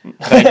much,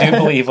 but I do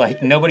believe,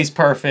 like, nobody's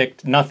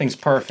perfect, nothing's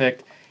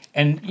perfect.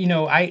 And, you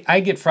know,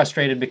 I get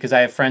frustrated because I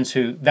have friends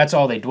who, that's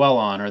all they dwell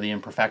on are the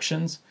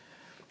imperfections.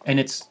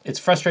 And it's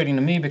frustrating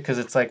to me because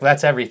it's like,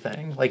 that's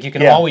everything. Like, you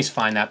can always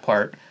find that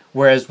part.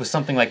 Whereas with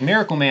something like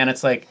Miracle Man,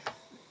 it's like,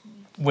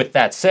 with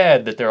that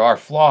said, that there are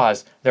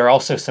flaws, there are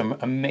also some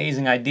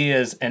amazing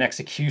ideas and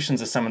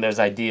executions of some of those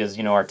ideas,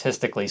 you know,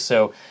 artistically.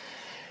 So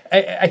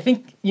I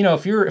think, you know,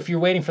 if you're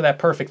waiting for that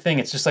perfect thing,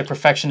 it's just like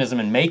perfectionism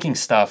and making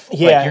stuff.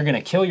 Yeah. Like you're going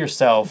to kill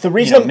yourself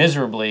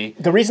miserably.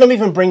 The reason I'm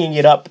even bringing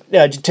it up,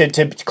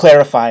 to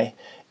clarify,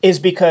 is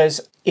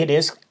because it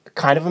is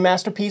kind of a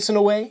masterpiece in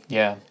a way.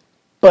 Yeah.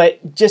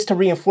 But just to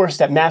reinforce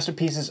that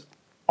masterpieces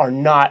are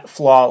not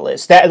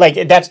flawless.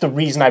 That's the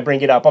reason I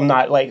bring it up. I'm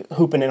not like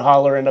hooping and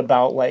hollering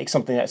about like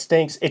something that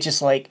stinks. It's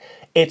just like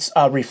it's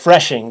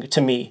refreshing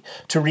to me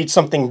to read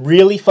something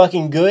really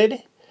fucking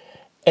good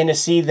and to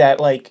see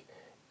that like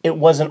it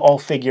wasn't all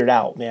figured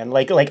out, man.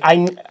 Like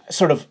I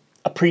sort of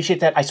appreciate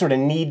that. I sort of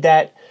need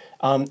that.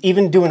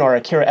 Even doing our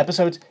Akira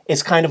episodes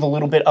is kind of a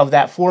little bit of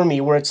that for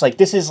me, where it's like,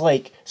 this is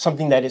like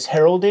something that is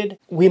heralded.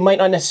 We might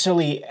not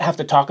necessarily have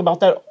to talk about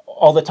that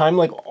all the time,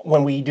 like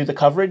when we do the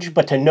coverage,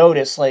 but to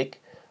notice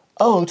like,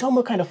 oh,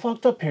 Tomo kind of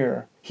fucked up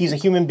here. He's a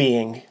human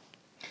being.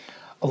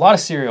 A lot of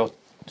serial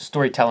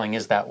storytelling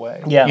is that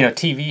way. Yeah. You know,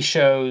 TV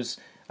shows,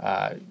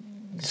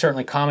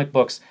 certainly comic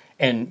books,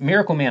 and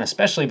Miracle Man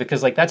especially,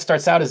 because like that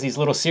starts out as these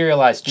little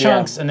serialized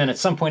chunks, and then at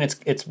some point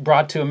it's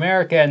brought to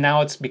America, and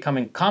now it's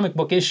becoming comic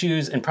book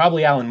issues, and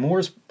probably Alan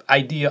Moore's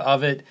idea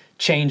of it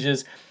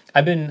changes.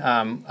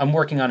 I'm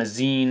working on a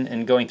zine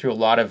and going through a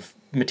lot of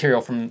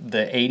material from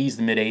the 80s,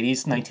 the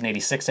mid-80s,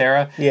 1986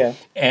 era. Yeah.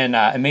 And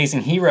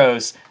Amazing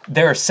Heroes,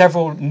 there are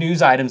several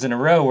news items in a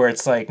row where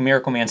it's like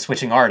Miracle Man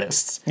switching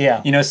artists.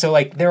 Yeah. You know, so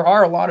like there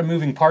are a lot of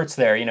moving parts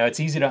there. You know,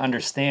 it's easy to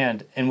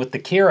understand. And with the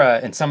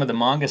Kira and some of the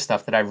manga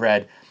stuff that I've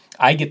read,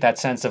 I get that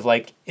sense of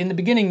like, in the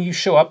beginning you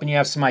show up and you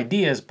have some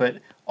ideas, but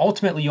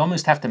ultimately you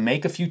almost have to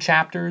make a few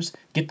chapters,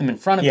 get them in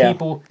front of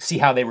people, see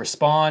how they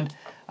respond.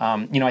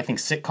 You know, I think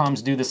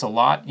sitcoms do this a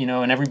lot, you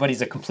know, and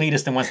everybody's a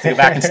completist and wants to go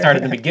back and start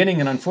at the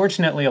beginning. And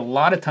unfortunately, a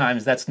lot of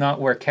times that's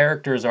not where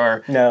characters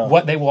are,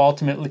 what they will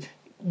ultimately,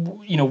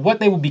 you know, what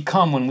they will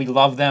become when we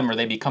love them or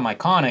they become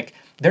iconic.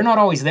 They're not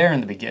always there in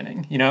the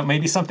beginning. You know, it may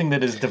be something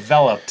that is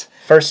developed.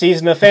 First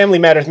season of Family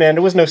Matters, man.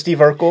 There was no Steve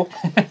Urkel.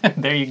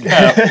 There you go.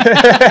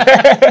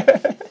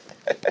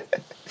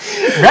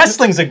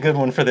 Wrestling's a good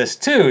one for this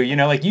too. You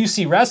know, like you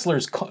see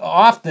wrestlers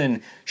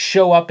often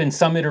show up in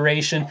some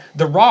iteration.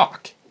 The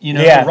Rock. You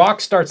know, The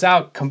Rock starts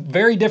out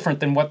very different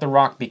than what The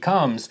Rock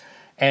becomes.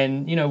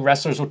 And, you know,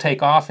 wrestlers will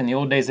take off. In the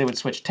old days, they would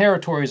switch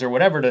territories or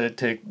whatever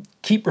to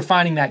keep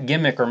refining that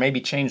gimmick or maybe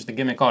change the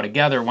gimmick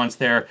altogether once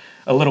they're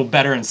a little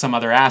better in some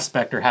other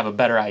aspect or have a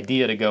better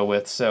idea to go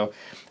with. So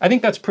I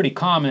think that's pretty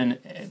common,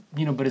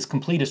 you know, but as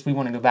completists, we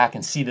want to go back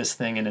and see this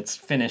thing in its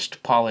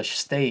finished, polished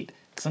state.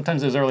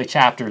 Sometimes those early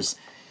chapters,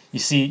 you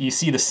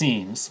see the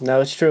seams.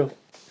 No, it's true.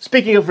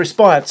 Speaking of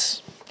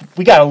response,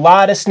 we got a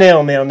lot of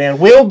snail mail, man.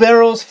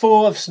 Wheelbarrows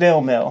full of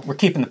snail mail. We're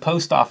keeping the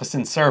post office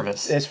in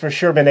service. It's for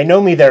sure, man. They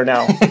know me there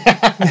now.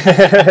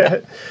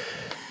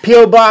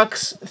 P.O.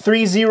 Box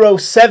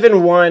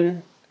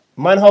 3071,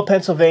 Munhall,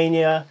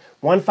 Pennsylvania.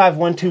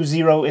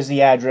 15120 is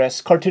the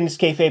address. Cartoonist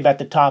Kayfabe at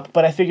the top.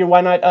 But I figure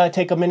why not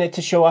take a minute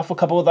to show off a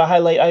couple of the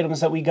highlight items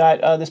that we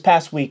got this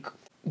past week.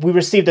 We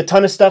received a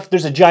ton of stuff.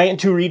 There's a giant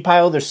to-read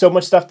pile. There's so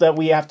much stuff that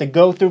we have to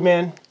go through,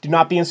 man. Do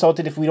not be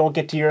insulted if we don't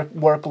get to your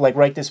work like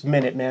right this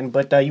minute, man.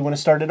 But you want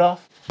to start it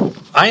off?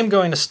 I am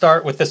going to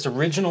start with this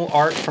original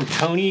art from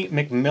Tony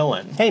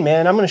McMillan. Hey,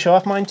 man, I'm going to show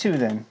off mine too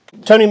then.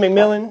 Tony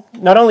McMillan,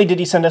 not only did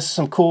he send us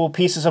some cool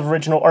pieces of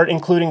original art,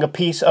 including a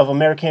piece of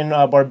American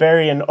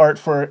Barbarian art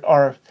for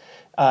our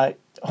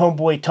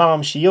homeboy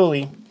Tom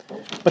Scioli,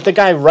 but the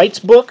guy writes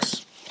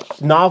books,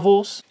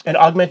 novels, an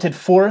augmented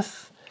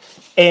fourth,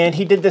 and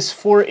he did this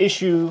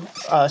 4-issue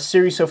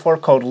series so far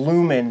called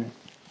Lumen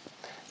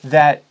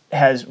that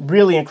has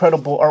really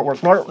incredible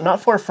artwork,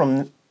 not far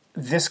from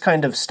this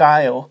kind of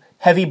style.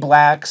 Heavy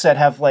blacks that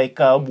have like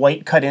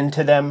white cut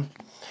into them,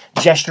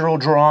 gestural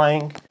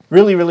drawing.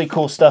 Really, really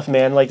cool stuff,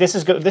 man. Like this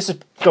is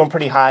going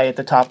pretty high at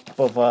the top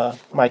of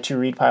my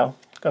to-read pile.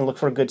 Gonna look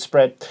for a good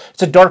spread.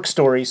 It's a dark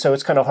story, so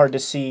it's kind of hard to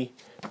see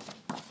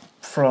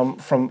from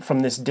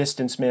this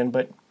distance, man.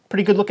 But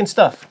pretty good looking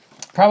stuff.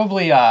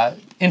 Probably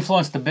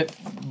influenced a bit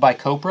by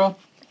Copra,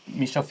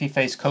 Michel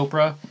Fife's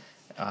Copra.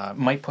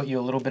 Might put you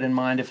a little bit in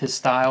mind of his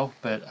style,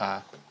 but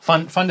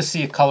fun to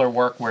see a color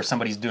work where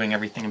somebody's doing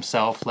everything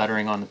himself,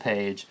 lettering on the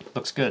page.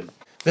 Looks good.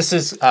 This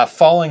is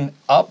Falling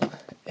Up,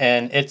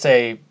 and it's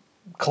a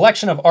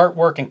collection of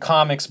artwork and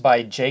comics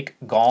by Jake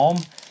Galm.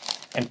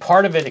 And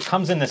part of it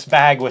comes in this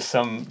bag with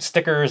some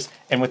stickers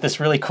and with this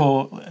really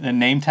cool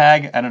name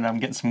tag. I don't know, I'm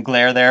getting some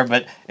glare there,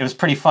 but it was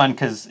pretty fun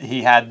because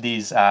he had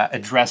these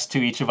addressed to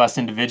each of us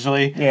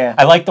individually. Yeah.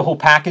 I like the whole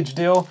package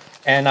deal,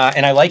 and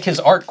I like his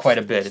art quite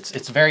a bit.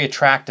 It's very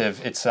attractive.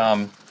 It's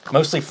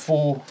mostly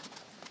full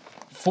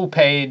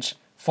page,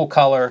 full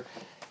color,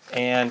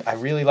 and I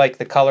really like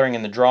the coloring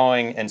and the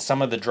drawing, and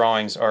some of the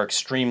drawings are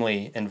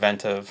extremely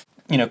inventive.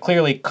 You know,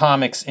 clearly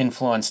comics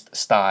influenced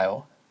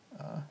style.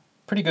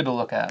 Pretty good to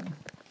look at.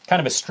 Kind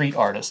of a street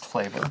artist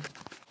flavor.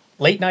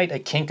 Late Night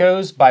at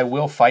Kinko's by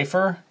Will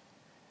Pfeiffer.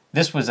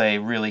 This was a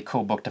really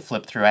cool book to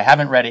flip through. I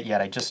haven't read it yet.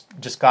 I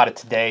just got it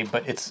today,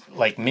 but it's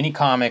like mini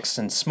comics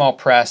and small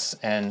press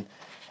and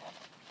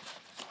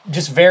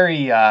just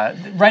very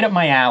right up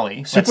my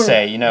alley. Let's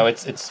say, you know,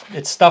 it's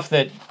stuff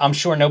that I'm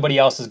sure nobody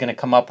else is going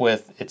to come up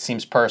with. It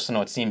seems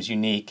personal. It seems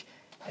unique,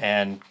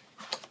 and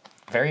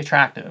very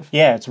attractive.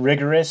 Yeah, it's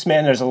rigorous,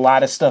 man. There's a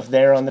lot of stuff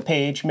there on the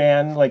page,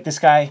 man. Like this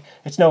guy,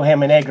 it's no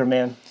ham and egger,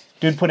 man.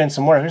 Dude put in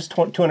some work. There's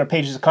 200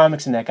 pages of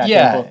comics in that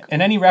goddamn book.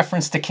 And any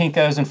reference to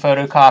Kinko's and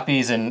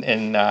photocopies and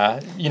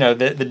you know,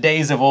 the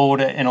days of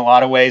old in a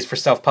lot of ways for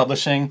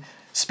self-publishing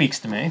speaks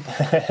to me.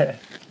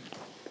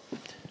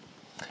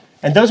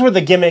 And those were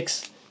the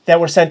gimmicks that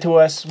were sent to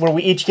us where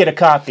we each get a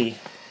copy.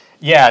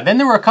 Yeah, then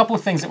there were a couple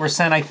of things that were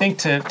sent, I think,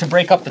 to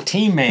break up the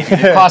team maybe,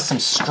 to cause some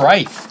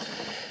strife.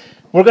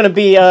 We're going to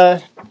be,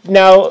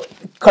 now,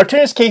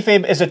 Cartoonist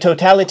Kayfabe is a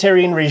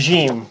totalitarian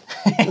regime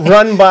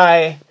run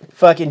by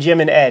fucking Jim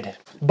and Ed.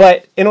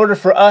 But in order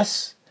for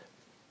us,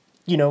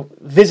 you know,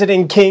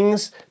 visiting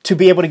kings to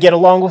be able to get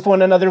along with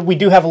one another, we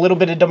do have a little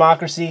bit of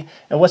democracy.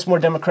 And what's more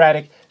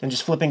democratic than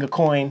just flipping a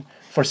coin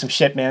for some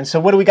shit, man? So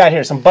what do we got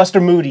here? Some Buster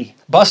Moody.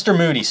 Buster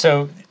Moody.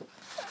 So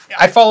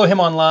I follow him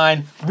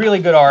online. Really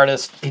good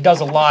artist. He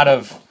does a lot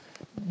of,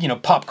 you know,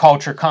 pop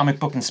culture, comic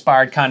book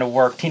inspired kind of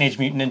work, Teenage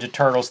Mutant Ninja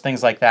Turtles,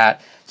 things like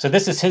that. So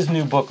this is his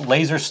new book,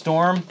 Laser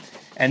Storm,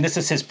 and this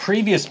is his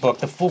previous book,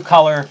 the full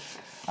color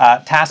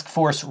Task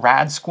Force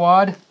Rad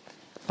Squad,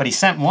 but he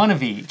sent one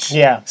of each.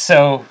 Yeah.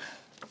 So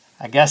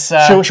I guess...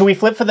 should we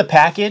flip for the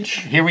package?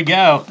 Here we go.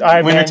 All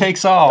right, Winner man.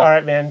 takes all. All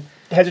right, man.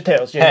 Heads or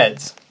tails, Jim?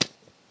 Heads.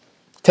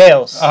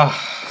 Tails.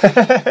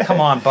 Come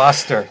on,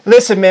 Buster.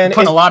 Listen, man. You're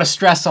putting a lot of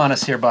stress on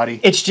us here,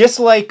 buddy. It's just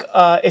like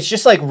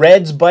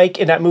Red's bike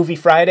in that movie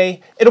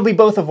Friday. It'll be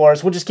both of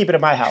ours. We'll just keep it at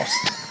my house.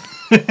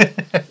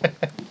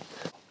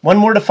 One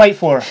more to fight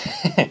for.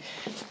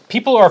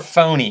 People Are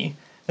Phony.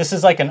 This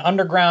is like an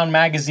underground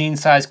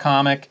magazine-sized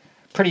comic.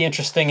 Pretty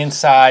interesting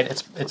inside.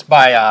 It's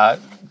by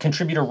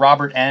contributor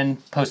Robert N.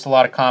 Posts a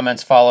lot of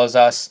comments, follows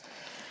us.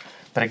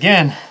 But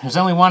again, there's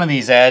only one of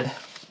these, Ed.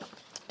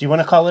 Do you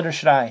want to call it or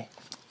should I?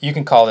 You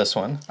can call this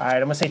one. All right,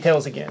 I'm going to say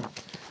tails again.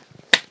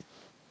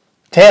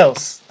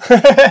 Tails. I'm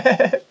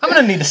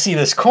going to need to see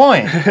this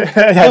coin.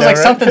 It feels like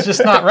something's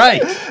just not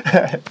right.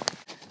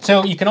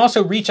 So you can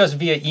also reach us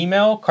via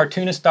email,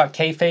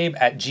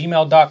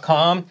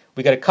 cartoonist.kayfabe@gmail.com.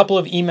 We got a couple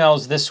of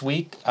emails this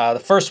week.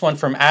 The first one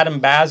from Adam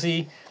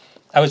Bazzi.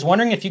 I was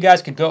wondering if you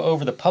guys could go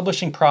over the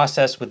publishing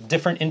process with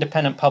different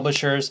independent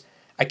publishers.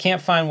 I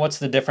can't find what's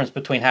the difference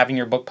between having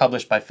your book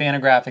published by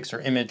Fantagraphics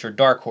or Image or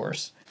Dark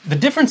Horse. The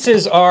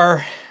differences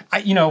are,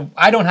 I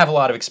don't have a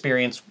lot of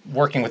experience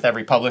working with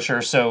every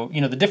publisher, so,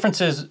 the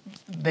differences,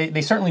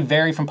 they certainly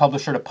vary from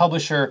publisher to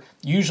publisher.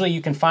 Usually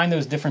you can find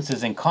those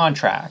differences in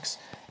contracts,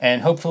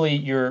 and hopefully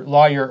your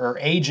lawyer or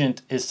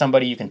agent is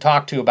somebody you can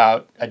talk to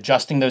about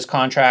adjusting those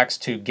contracts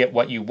to get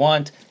what you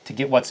want, to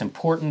get what's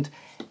important.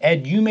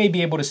 Ed, you may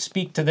be able to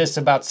speak to this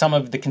about some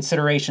of the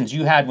considerations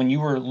you had when you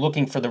were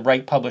looking for the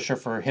right publisher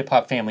for Hip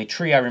Hop Family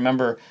Tree. I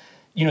remember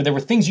you know, there were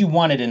things you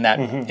wanted in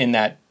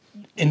that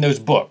in those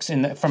books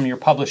from your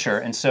publisher,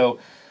 and so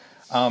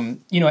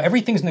you know,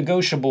 everything's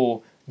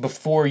negotiable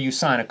before you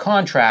sign a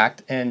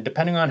contract, and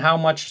depending on how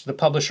much the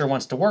publisher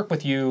wants to work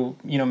with you,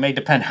 you know, may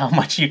depend how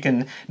much you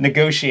can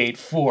negotiate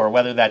for,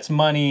 whether that's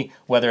money,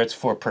 whether it's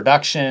for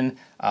production,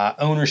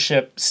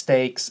 ownership,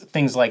 stakes,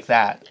 things like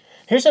that.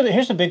 Here's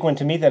a big one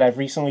to me that I've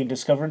recently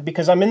discovered,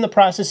 because I'm in the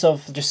process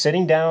of just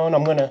sitting down.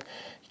 I'm going to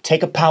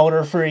take a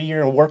powder for a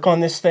year and work on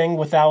this thing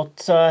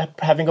without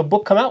having a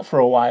book come out for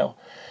a while.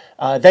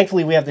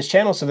 Thankfully, we have this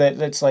channel so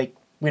that it's like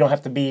we don't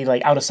have to be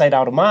like out of sight,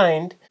 out of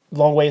mind.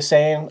 Long way of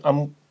saying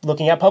I'm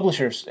looking at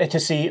publishers to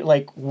see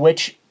like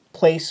which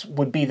place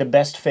would be the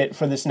best fit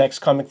for this next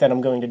comic that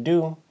I'm going to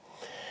do.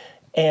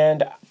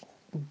 And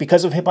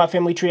because of Hip Hop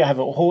Family Tree, I have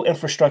a whole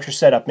infrastructure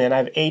set up, man. I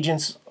have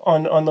agents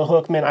on the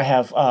hook, man. I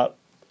have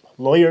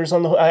lawyers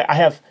on the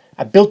hook.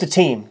 I built a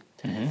team.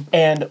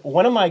 And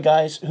one of my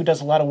guys who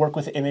does a lot of work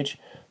with Image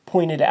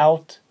pointed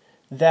out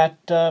that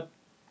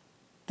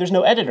there's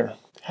no editor.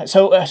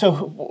 So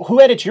who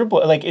edits your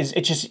book? Like, is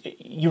it just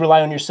you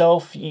rely on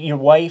yourself, your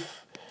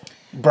wife,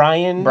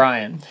 Brian?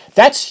 Brian.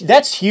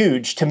 That's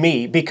huge to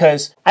me,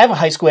 because I have a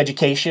high school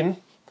education.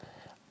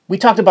 We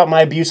talked about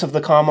my abuse of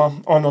the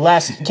comma on the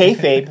last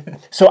Kayfabe,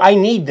 so I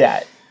need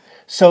that.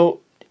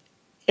 So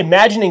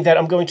imagining that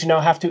I'm going to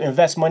now have to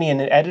invest money in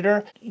an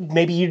editor,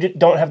 maybe you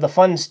don't have the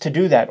funds to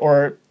do that,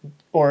 or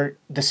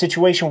the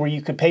situation where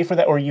you could pay for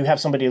that, or you have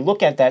somebody to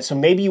look at that. So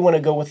maybe you want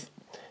to go with,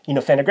 you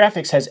know,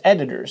 Fantagraphics has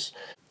editors.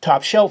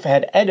 Top Shelf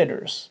had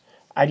editors.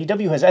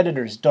 IDW has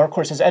editors. Dark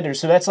Horse has editors.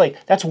 So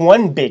that's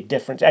one big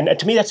difference. And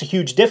to me, that's a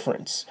huge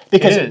difference,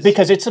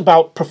 because it's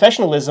about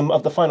professionalism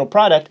of the final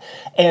product,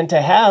 and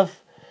to have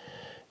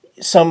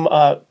some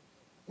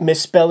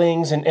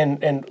misspellings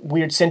and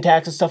weird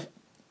syntax and stuff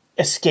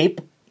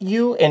escape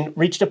you and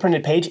reach the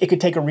printed page, it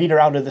could take a reader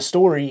out of the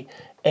story,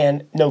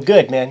 and no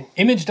good, man.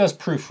 Image does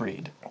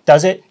proofread.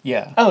 Does it?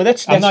 Yeah. Oh,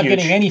 that's I'm not huge.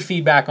 getting any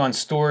feedback on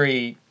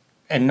story,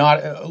 and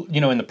not, you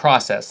know, in the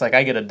process. Like,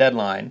 I get a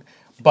deadline,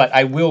 but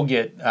I will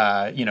get,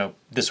 you know,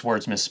 this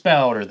word's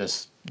misspelled, or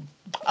this.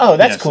 Oh,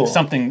 that's you know,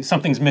 cool.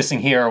 Something's missing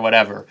here, or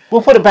whatever.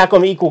 We'll put it back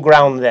on the equal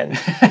ground then.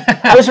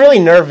 I was really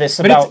nervous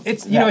about. But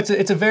it's you know,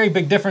 it's a very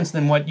big difference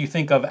than what you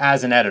think of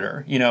as an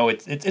editor. You know,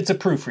 it's a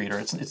proofreader.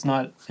 It's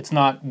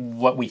not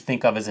what we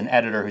think of as an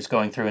editor who's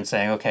going through and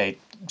saying, okay,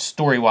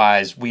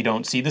 story-wise, we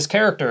don't see this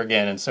character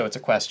again, and so it's a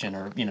question.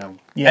 Or, you know,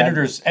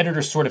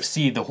 editors sort of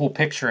see the whole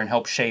picture and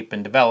help shape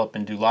and develop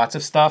and do lots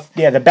of stuff.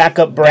 Yeah, the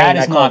backup brain. That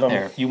is not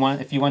there. If you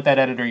want that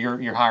editor,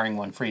 you're hiring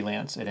one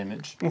freelance at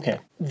Image. Okay.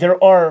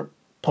 There are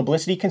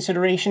publicity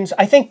considerations.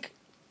 I think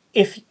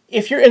if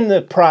you're in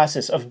the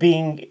process of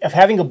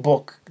having a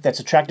book that's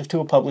attractive to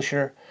a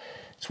publisher,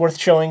 it's worth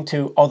showing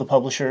to all the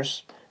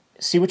publishers.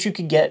 See what you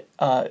could get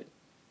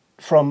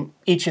from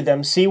each of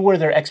them. See where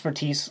their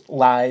expertise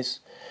lies.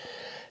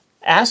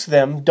 Ask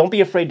them. Don't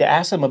be afraid to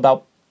ask them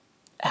about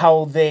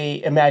how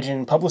they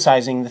imagine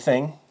publicizing the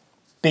thing,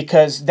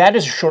 because that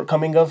is a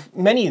shortcoming of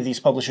many of these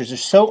publishers. They're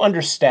so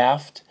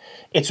understaffed.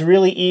 It's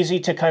really easy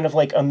to kind of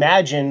like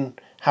imagine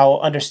how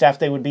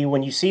understaffed they would be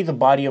when you see the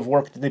body of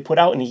work that they put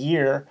out in a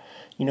year,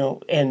 you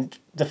know, and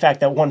the fact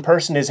that one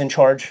person is in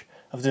charge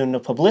of doing the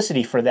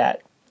publicity for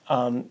that.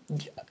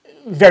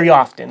 Very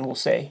often, we'll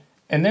say.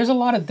 And there's a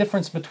lot of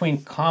difference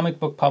between comic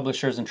book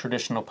publishers and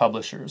traditional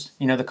publishers.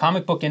 You know, the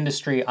comic book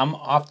industry, I'm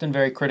often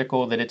very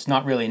critical that it's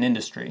not really an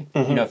industry.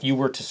 You know, if you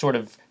were to sort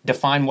of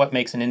define what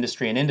makes an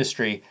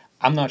industry,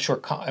 I'm not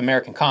sure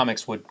American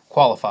comics would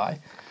qualify.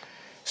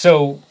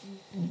 So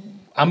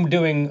I'm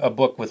doing a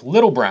book with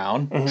Little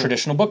Brown,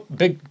 traditional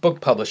big book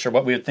publisher,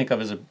 what we would think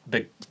of as a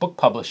big book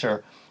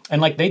publisher.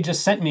 And like, they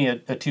just sent me a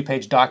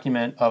 2-page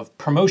document of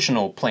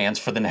promotional plans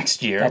for the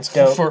next year. That's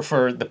dope.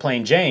 For the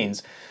Plain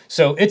Janes.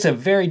 So it's a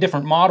very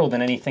different model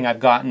than anything I've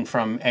gotten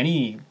from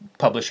any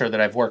publisher that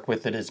I've worked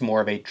with that is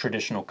more of a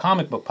traditional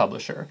comic book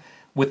publisher.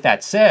 With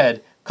that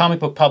said, comic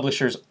book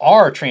publishers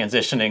are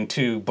transitioning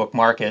to book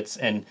markets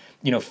and,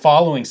 you know,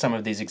 following some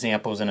of these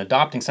examples and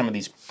adopting some of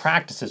these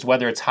practices,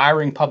 whether it's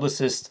hiring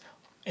publicists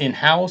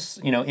in-house.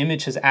 You know,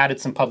 Image has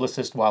added some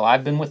publicists while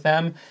I've been with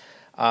them.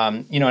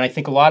 You know, and I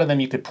think a lot of them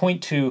you could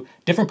point to,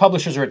 different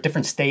publishers are at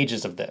different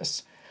stages of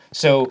this.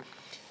 So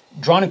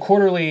Drawn and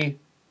Quarterly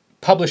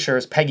publisher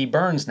is Peggy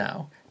Burns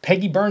now.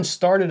 Peggy Burns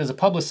started as a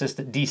publicist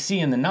at DC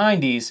in the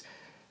 90s.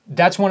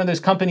 That's one of those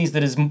companies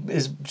that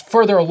is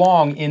further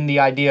along in the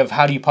idea of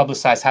how do you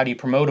publicize, how do you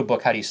promote a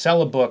book, how do you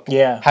sell a book,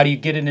 how do you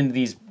get it into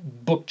these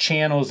book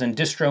channels and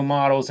distro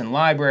models and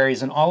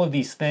libraries and all of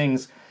these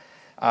things.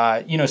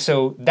 You know,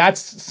 so that's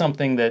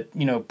something that,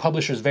 you know,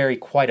 publishers vary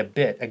quite a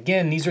bit.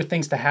 Again, these are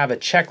things to have a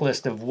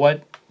checklist of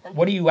what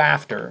are you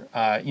after?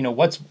 You know,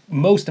 what's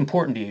most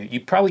important to you? You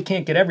probably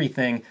can't get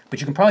everything, but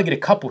you can probably get a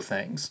couple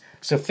things.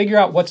 So figure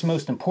out what's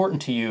most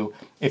important to you.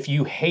 If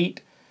you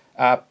hate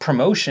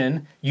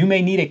promotion, you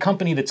may need a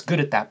company that's good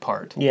at that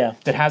part,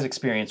 that has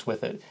experience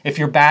with it. If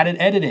you're bad at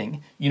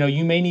editing, you know,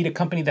 you may need a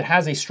company that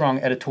has a strong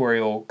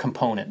editorial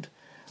component.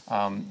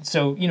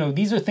 So, you know,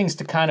 these are things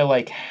to kind of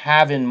like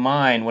have in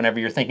mind whenever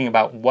you're thinking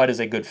about what is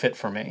a good fit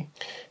for me.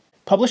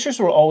 Publishers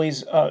were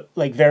always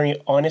like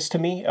very honest to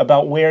me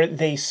about where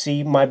they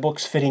see my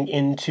books fitting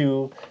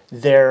into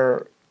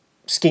their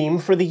scheme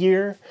for the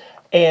year.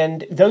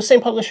 And those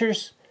same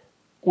publishers,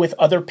 with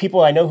other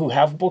people I know who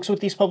have books with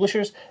these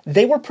publishers,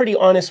 they were pretty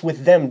honest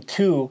with them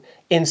too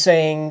in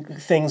saying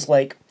things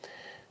like,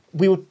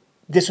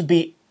 this would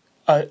be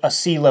a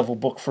C-level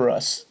book for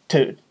us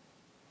to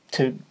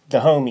the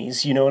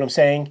homies, you know what I'm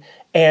saying?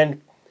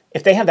 And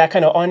if they have that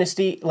kind of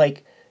honesty,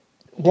 like,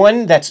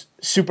 one, that's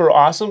super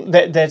awesome.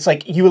 That's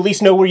like, you at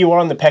least know where you are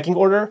on the pecking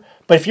order.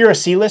 But if you're a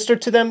C-lister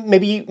to them,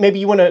 maybe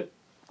you want to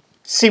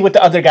see what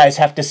the other guys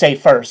have to say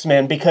first,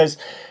 man, because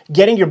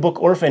getting your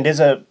book orphaned is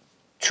a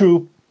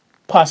true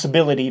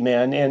possibility,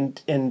 man.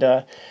 And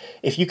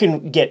if you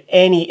can get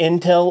any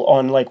intel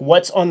on like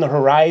what's on the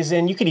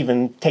horizon, you could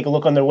even take a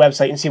look on their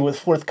website and see what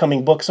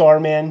forthcoming books are,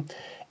 man.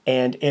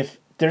 And if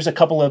there's a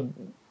couple of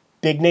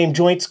big name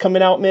joints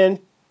coming out, man,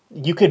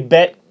 you could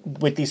bet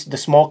with the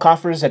small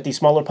coffers that these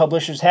smaller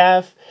publishers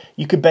have,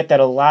 you could bet that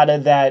a lot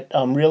of that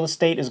real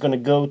estate is going to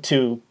go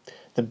to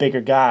the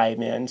bigger guy,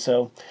 man.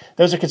 So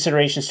those are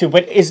considerations too.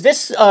 But is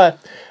this,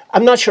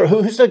 I'm not sure,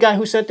 who's the guy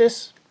who sent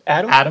this?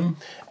 Adam,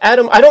 I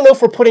don't know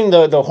if we're putting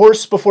the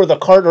horse before the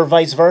cart or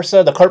vice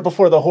versa, the cart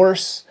before the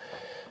horse.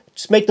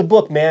 Just make the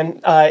book,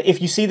 man.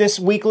 If you see this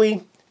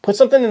weekly, put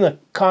something in the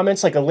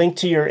comments, like a link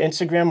to your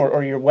Instagram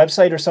or your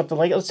website or something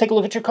like that. Let's take a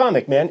look at your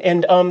comic, man.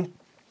 And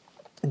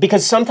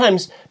because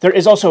sometimes there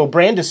is also a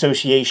brand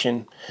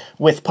association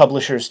with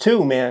publishers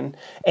too, man.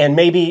 And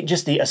maybe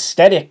just the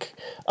aesthetic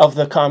of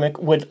the comic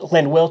would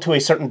lend well to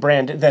a certain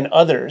brand than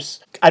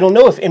others. I don't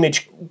know if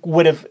Image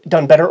would have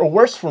done better or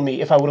worse for me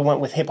if I would have went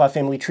with Hip Hop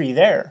Family Tree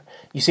there.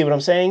 You see what I'm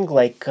saying?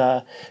 Like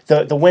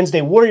the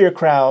Wednesday Warrior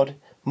crowd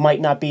might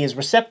not be as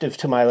receptive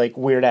to my like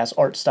weird ass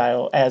art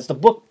style as the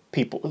book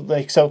people.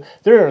 Like, so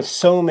there are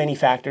so many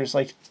factors,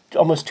 like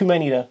almost too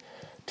many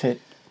to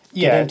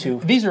get into.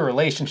 These are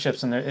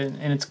relationships, and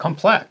it's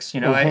complex.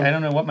 You know, I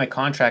don't know what my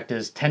contract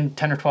is, 10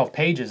 or 12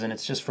 pages, and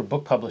it's just for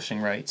book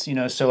publishing rights. You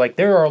know, so like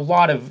there are a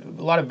lot of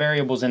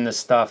variables in this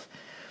stuff.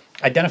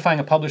 Identifying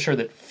a publisher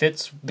that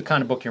fits the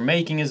kind of book you're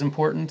making is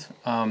important.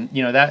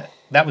 You know,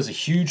 that was a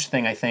huge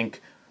thing, I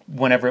think,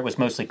 whenever it was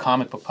mostly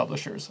comic book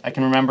publishers. I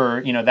can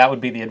remember, you know, that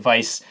would be the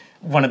advice.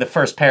 One of the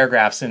first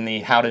paragraphs in the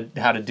how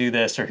to do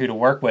this or who to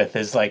work with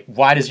is like,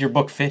 why does your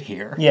book fit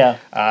here?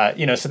 Yeah.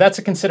 You know, so that's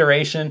a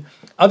consideration.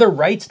 Other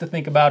rights to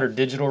think about are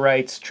digital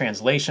rights,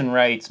 translation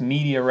rights,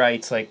 media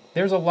rights. Like,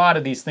 there's a lot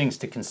of these things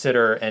to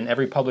consider, and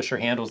every publisher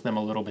handles them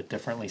a little bit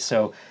differently.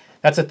 So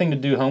that's a thing to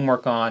do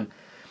homework on.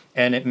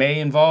 And it may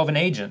involve an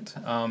agent.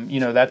 You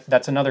know,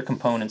 that's another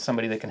component,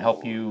 somebody that can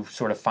help you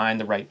sort of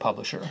find the right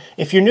publisher.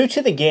 If you're new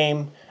to the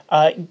game,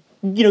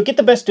 you know, get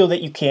the best deal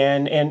that you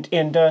can,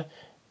 and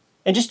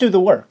just do the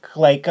work.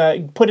 Like,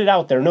 put it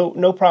out there,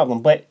 no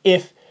problem. But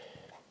if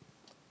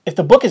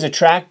the book is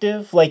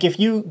attractive, like if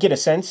you get a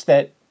sense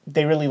that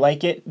they really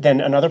like it,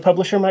 then another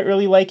publisher might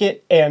really like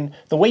it. And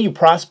the way you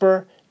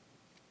prosper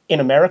in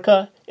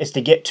America is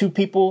to get two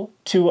people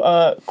to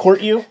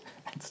court you.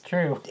 It's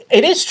true.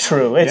 It is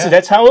true.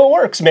 That's how it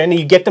works, man.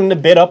 You get them to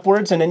bid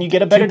upwards, and then you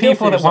get a better deal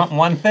for yourself. Two people that want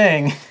one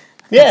thing.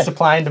 Yeah. It's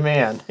supply and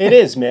demand. It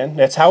is, man.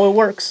 That's how it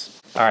works.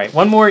 All right,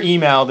 one more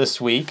email this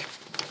week.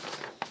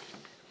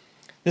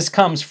 This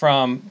comes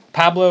from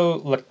Pablo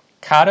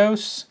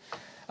Lacados,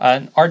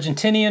 an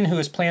Argentinian who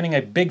is planning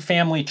a big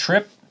family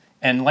trip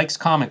and likes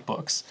comic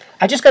books.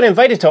 I just got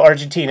invited to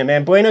Argentina,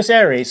 man. Buenos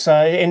Aires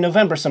in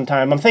November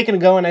sometime. I'm thinking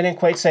of going. I didn't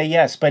quite say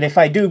yes, but if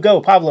I do go,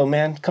 Pablo,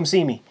 man, come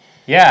see me.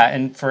 Yeah,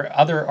 and for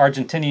other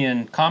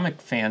Argentinian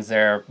comic fans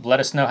there,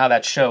 let us know how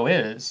that show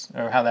is,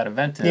 or how that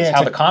event is,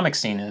 how the comic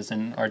scene is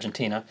in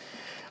Argentina.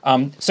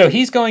 So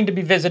he's going to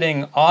be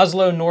visiting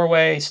Oslo,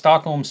 Norway,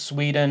 Stockholm,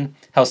 Sweden,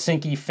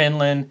 Helsinki,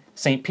 Finland,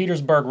 St.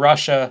 Petersburg,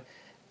 Russia,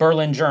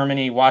 Berlin,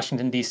 Germany,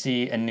 Washington,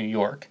 D.C., and New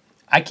York.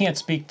 I can't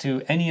speak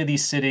to any of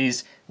these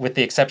cities with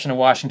the exception of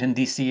Washington,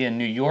 D.C. and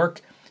New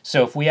York.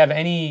 So if we have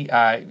any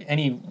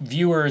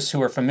viewers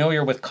who are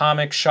familiar with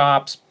comic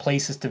shops,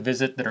 places to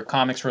visit that are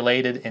comics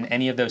related in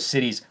any of those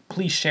cities,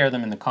 please share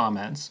them in the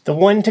comments. The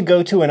one to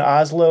go to in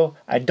Oslo,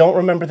 I don't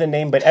remember the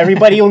name, but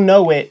everybody will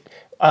know it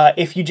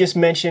if you just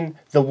mention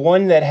the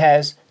one that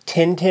has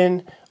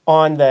Tintin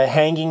on the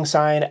hanging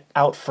sign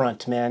out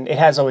front, man. It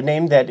has a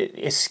name that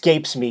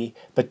escapes me,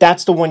 but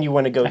that's the one you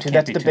want to go to.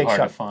 That's the big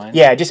shop.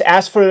 Yeah, just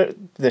ask for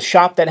the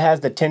shop that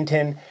has the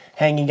Tintin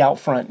hanging out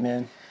front,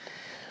 man.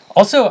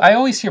 Also, I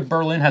always hear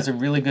Berlin has a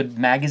really good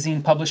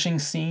magazine publishing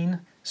scene.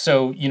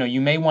 So, you know, you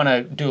may want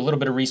to do a little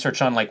bit of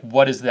research on, like,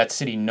 what is that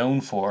city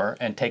known for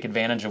and take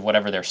advantage of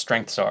whatever their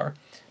strengths are.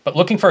 But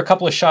looking for a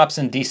couple of shops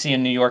in D.C.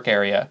 and New York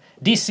area.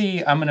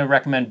 D.C., I'm going to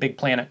recommend Big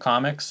Planet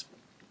Comics.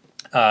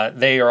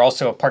 They are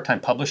also a part-time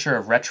publisher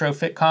of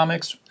retrofit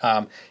comics.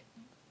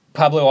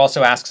 Pablo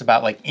also asks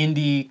about, like,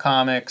 indie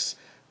comics,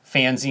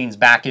 fanzines,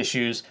 back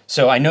issues.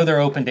 So I know they're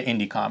open to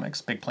indie comics,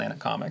 Big Planet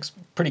Comics.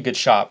 Pretty good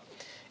shop.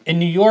 In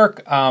New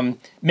York,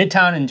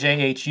 Midtown and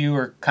JHU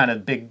are kind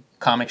of big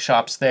comic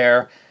shops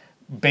there.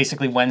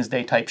 Basically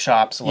Wednesday type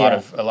shops, a lot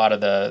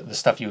of the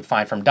stuff you would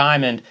find from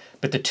Diamond.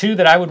 But the two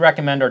that I would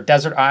recommend are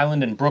Desert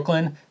Island in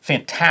Brooklyn.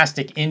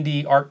 Fantastic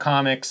indie art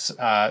comics.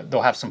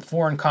 They'll have some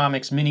foreign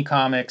comics, mini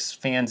comics,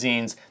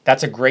 fanzines.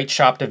 That's a great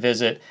shop to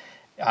visit.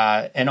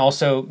 And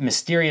also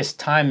Mysterious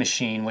Time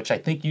Machine, which I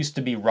think used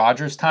to be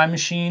Roger's Time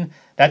Machine.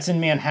 That's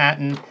in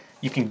Manhattan.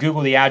 You can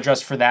Google the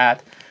address for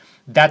that.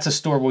 That's a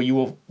store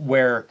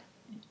where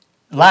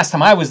last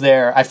time I was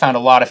there, I found a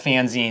lot of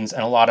fanzines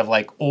and a lot of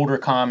like older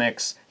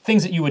comics,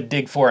 things that you would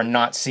dig for and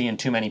not see in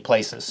too many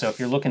places. So if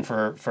you're looking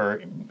for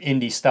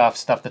indie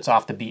stuff that's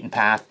off the beaten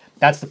path,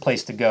 that's the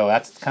place to go.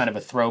 That's kind of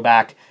a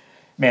throwback.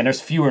 Man,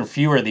 there's fewer and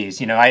fewer of these.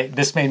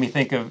 This made me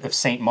think of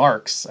St.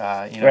 Mark's.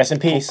 Rest in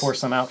peace. Pour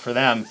some out for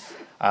them.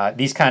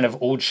 These kind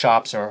of old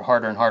shops are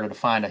harder and harder to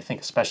find, I think,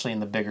 especially in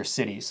the bigger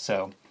cities.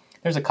 So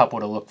there's a couple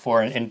to look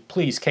for. And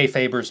please,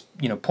 Kayfabers,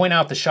 point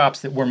out the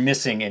shops that we're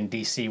missing in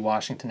D.C.,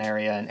 Washington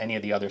area, and any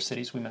of the other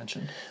cities we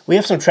mentioned. We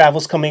have some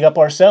travels coming up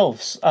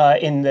ourselves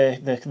in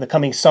the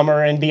coming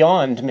summer and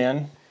beyond,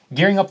 man.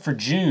 Gearing up for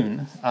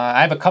June,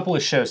 I have a couple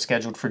of shows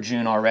scheduled for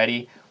June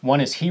already. One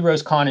is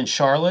Heroes Con in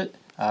Charlotte.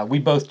 We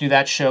both do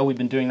that show. We've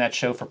been doing that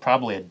show for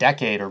probably a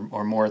decade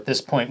or more at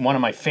this point. One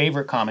of my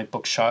favorite comic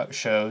book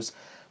shows.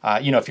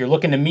 If you're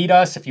looking to meet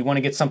us, if you want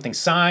to get something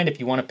signed,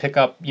 if you want to pick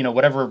up,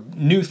 whatever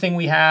new thing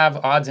we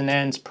have, odds and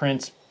ends,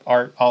 prints,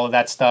 art, all of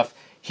that stuff,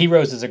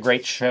 Heroes is a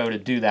great show to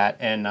do that.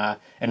 And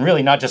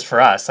really not just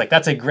for us. Like,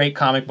 that's a great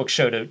comic book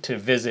show to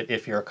visit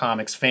if you're a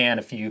comics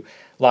fan.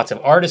 Lots of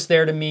artists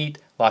there to meet,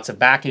 lots of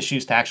back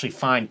issues to actually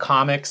find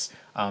comics.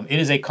 It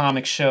is a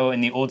comic show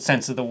in the old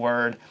sense of the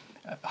word.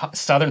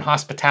 Southern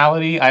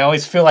hospitality. I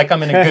always feel like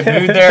I'm in a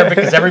good mood there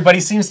because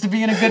everybody seems to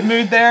be in a good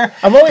mood there.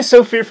 I'm always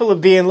so fearful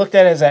of being looked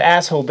at as an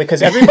asshole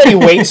because everybody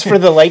waits for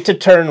the light to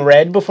turn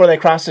red before they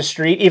cross the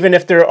street, even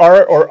if there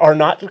are or are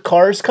not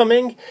cars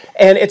coming.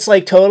 And it's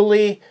like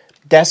totally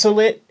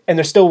desolate and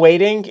they're still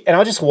waiting. And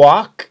I'll just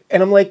walk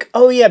and I'm like,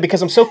 oh yeah,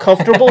 because I'm so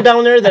comfortable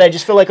down there that I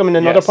just feel like I'm in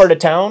another part of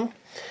town.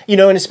 And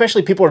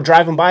especially people are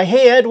driving by,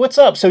 hey Ed, what's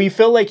up? So you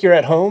feel like you're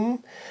at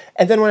home.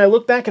 And then when I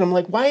look back and I'm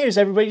like, why is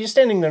everybody just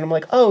standing there? And I'm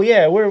like, oh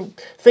yeah,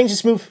 things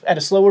just move at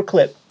a slower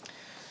clip.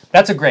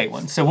 That's a great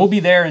one. So we'll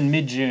be there in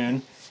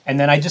mid-June. And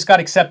then I just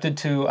got accepted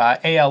to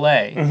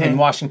ALA in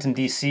Washington,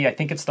 D.C. I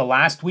think it's the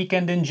last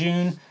weekend in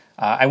June.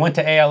 I went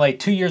to ALA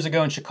 2 years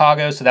ago in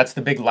Chicago, so that's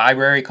the big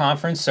library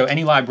conference. So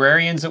any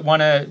librarians that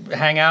want to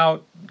hang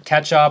out,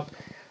 catch up.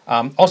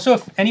 Also,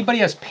 if anybody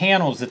has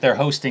panels that they're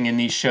hosting in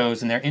these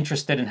shows and they're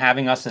interested in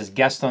having us as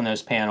guests on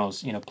those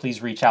panels,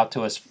 please reach out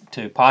to us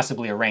to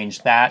possibly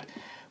arrange that.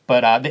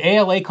 But the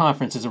ALA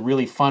conference is a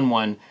really fun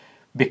one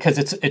because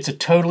it's a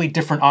totally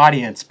different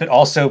audience, but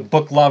also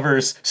book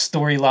lovers,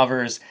 story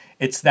lovers.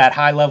 It's that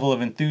high level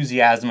of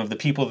enthusiasm of the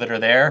people that are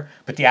there,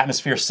 but the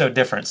atmosphere is so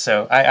different.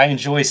 So I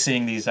enjoy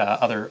seeing these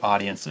other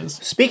audiences.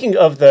 Speaking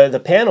of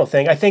the panel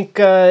thing, I think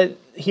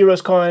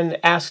Heroes Con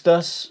asked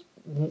us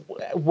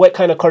what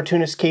kind of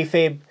cartoonist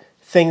kayfabe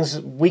things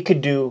we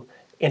could do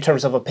in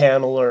terms of a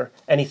panel or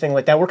anything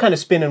like that. We're kind of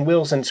spinning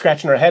wheels and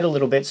scratching our head a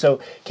little bit. So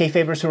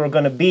kayfabers who are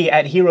going to be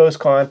at Heroes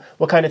Con,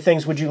 what kind of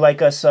things would you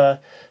like us to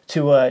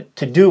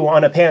do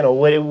on a panel?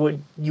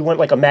 Would you want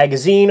like a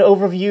magazine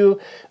overview?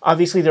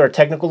 Obviously there are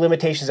technical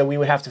limitations that we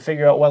would have to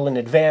figure out well in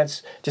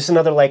advance. Just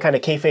another like kind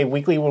of kayfabe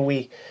weekly where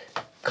we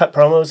cut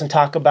promos and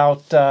talk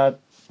about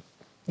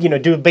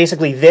do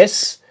basically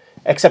this,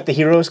 except the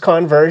Heroes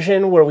Con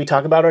version where we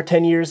talk about our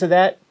 10 years of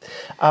that.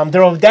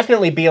 There will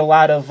definitely be a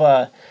lot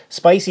of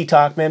spicy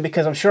talk, man,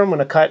 because I'm sure I'm going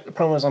to cut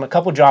promos on a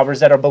couple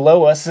jobbers that are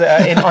below us on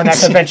that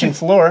convention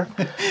floor.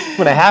 I'm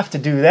going to have to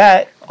do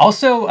that.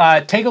 Also,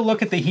 take a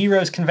look at the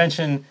Heroes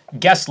Convention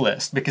guest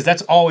list, because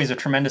that's always a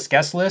tremendous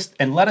guest list,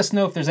 and let us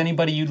know if there's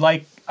anybody you'd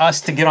like us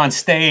to get on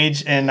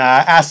stage and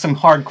ask some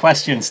hard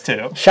questions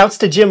to. Shouts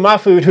to Jim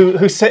Mahfood,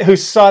 who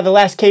saw the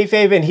last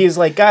kayfabe, and he's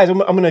like, guys, I'm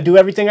going to do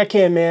everything I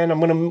can, man. I'm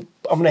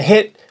gonna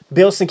hit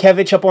Bill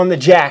Sienkiewicz up on the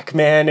jack,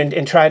 man,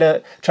 and try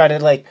to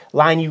like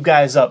line you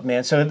guys up,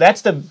 man. So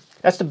that's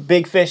the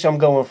big fish I'm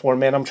going for,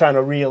 man. I'm trying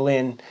to reel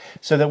in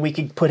so that we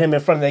could put him in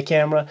front of the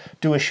camera,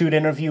 do a shoot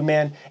interview,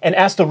 man, and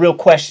ask the real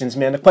questions,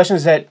 man. The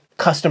questions that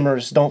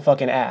customers don't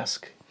fucking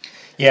ask.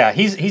 Yeah,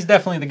 he's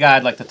definitely the guy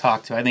I'd like to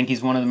talk to. I think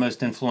he's one of the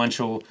most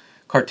influential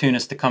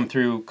cartoonists to come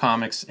through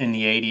comics in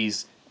the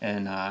 80s,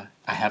 and I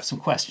have some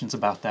questions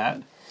about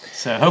that.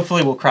 So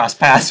hopefully we'll cross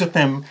paths with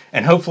him,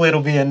 and hopefully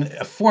it'll be in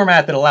a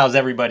format that allows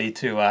everybody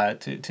to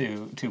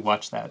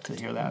watch that, to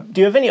hear that.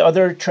 Do you have any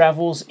other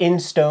travels in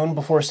stone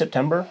before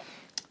September?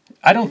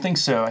 I don't think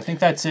so. I think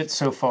that's it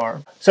so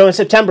far. So in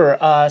September,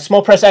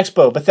 Small Press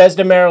Expo,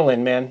 Bethesda,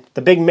 Maryland, man.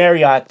 The big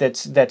Marriott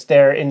that's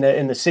there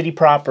in the city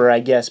proper, I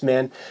guess,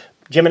 man.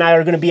 Jim and I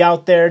are going to be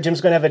out there.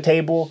 Jim's going to have a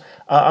table.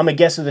 I'm a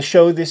guest of the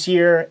show this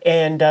year,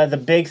 and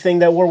the big thing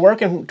that we're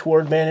working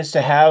toward, man, is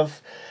to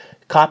have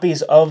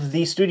copies of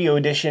the studio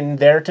edition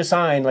there to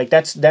sign. Like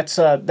that's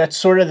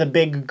sort of the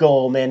big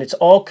goal, man. It's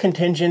all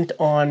contingent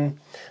on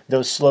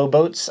those slow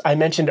boats I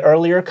mentioned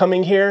earlier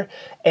coming here.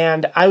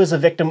 And I was a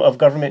victim of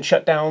government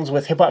shutdowns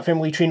with Hip Hop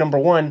Family Tree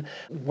 #1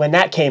 when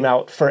that came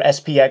out for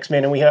SPX,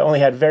 man, and we only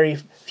had very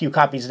few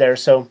copies there.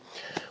 So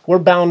we're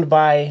bound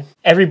by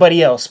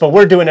everybody else, but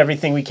we're doing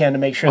everything we can to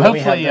make sure that we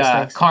have those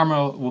things.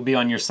 Karma will be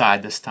on your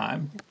side this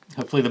time.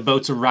 Hopefully the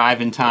boats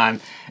arrive in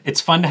time. It's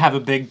fun to have a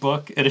big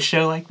book at a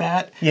show like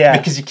that. Yeah.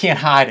 Because you can't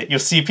hide it. You'll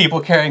see people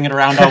carrying it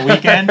around all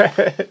weekend.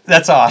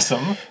 That's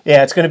awesome.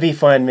 Yeah, it's going to be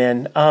fun,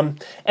 man.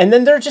 And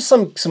then there are just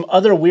some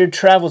other weird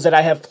travels that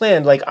I have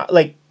planned,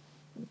 like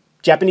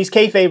Japanese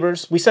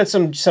Kayfabers. We sent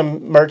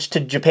some merch to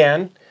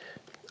Japan.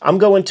 I'm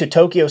going to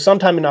Tokyo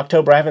sometime in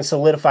October. I haven't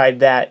solidified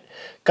that.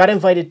 Got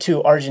invited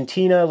to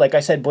Argentina, like I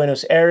said,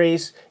 Buenos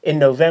Aires in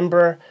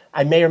November.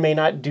 I may or may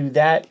not do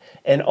that.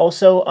 And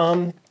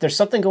also, there's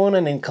something going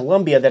on in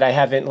Colombia that I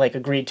haven't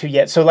agreed to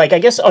yet. So I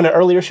guess on an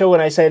earlier show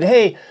when I said,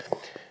 hey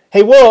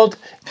world,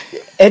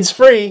 it's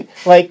free.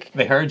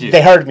 They heard you.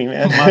 They heard me,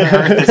 man. Mother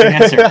Earth is the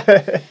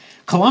answer.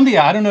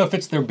 Colombia, I don't know if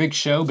it's their big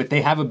show, but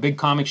they have a big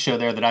comic show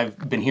there that I've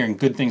been hearing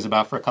good things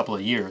about for a couple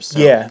of years. So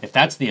yeah. If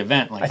that's the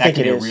event, that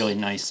could be a really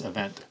nice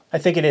event. I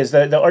think it is.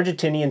 The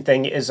Argentinian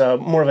thing is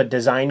more of a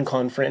design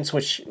conference,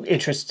 which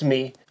interests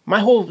me. My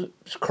whole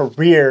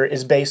career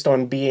is based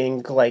on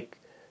being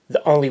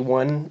the only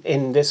one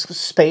in this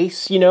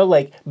space,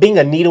 being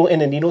a needle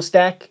in a needle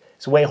stack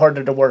is way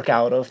harder to work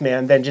out of,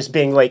 man, than just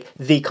being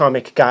the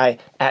comic guy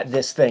at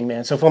this thing,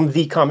 man. So if I'm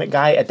the comic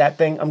guy at that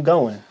thing, I'm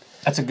going.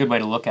 That's a good way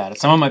to look at it.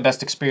 Some of my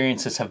best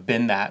experiences have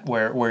been that,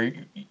 where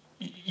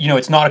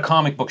it's not a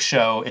comic book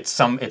show, it's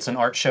an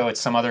art show, it's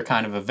some other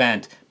kind of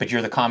event, but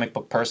you're the comic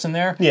book person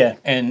there. Yeah.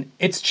 And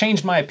it's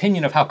changed my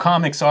opinion of how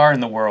comics are in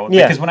the world.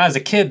 Yeah. Because when I was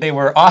a kid, they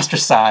were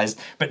ostracized,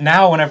 but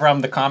now whenever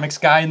I'm the comics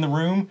guy in the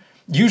room,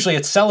 usually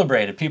it's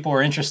celebrated. People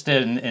are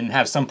interested and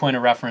have some point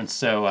of reference,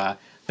 so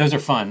those are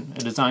fun. A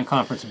design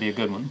conference would be a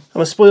good one.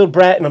 I'm a spoiled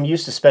brat and I'm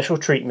used to special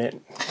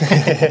treatment.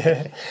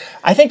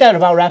 I think that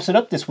about wraps it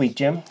up this week,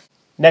 Jim.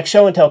 Next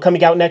show and tell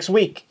coming out next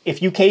week. If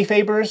you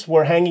Kayfabers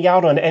were hanging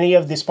out on any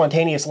of the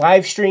spontaneous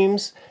live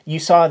streams, you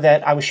saw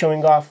that I was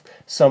showing off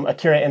some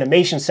Akira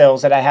animation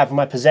cells that I have in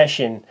my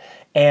possession.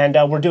 And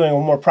we're doing a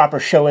more proper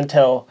show and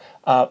tell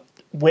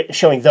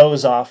showing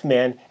those off,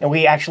 man. And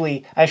I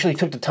actually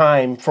took the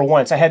time for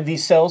once. I had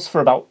these cells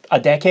for about a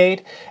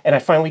decade, and I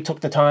finally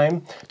took the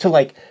time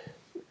to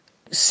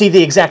see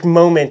the exact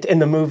moment in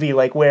the movie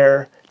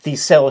where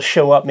these cells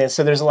show up, man.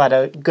 So there's a lot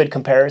of good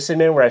comparison,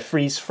 man, where I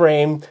freeze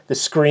frame the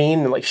screen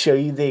and show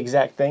you the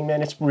exact thing,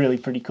 man. It's really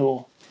pretty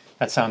cool.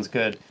 That sounds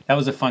good. That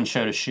was a fun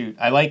show to shoot.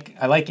 I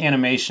like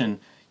animation.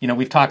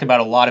 We've talked about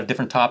a lot of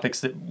different topics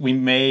that we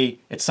may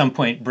at some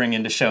point bring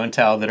into show and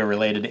tell that are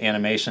related to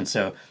animation.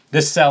 So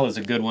this cell is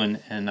a good one,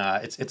 and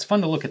it's fun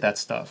to look at that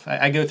stuff.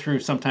 I go through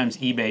sometimes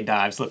eBay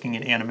dives looking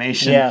at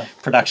animation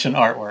production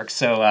artwork.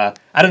 So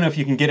I don't know if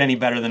you can get any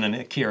better than an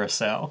Akira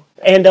cell.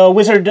 And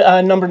Wizard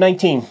number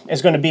 19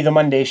 is going to be the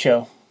Monday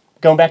show.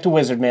 Going back to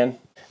Wizard, man.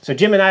 So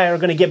Jim and I are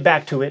going to get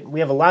back to it. We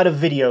have a lot of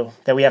video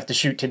that we have to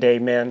shoot today,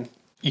 man.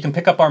 You can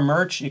pick up our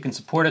merch. You can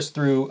support us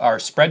through our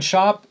spread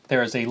shop.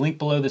 There is a link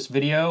below this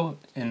video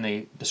in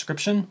the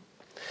description.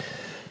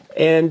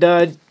 And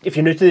if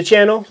you're new to the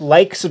channel,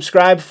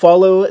 subscribe,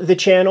 follow the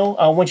channel.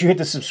 Once you hit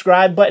the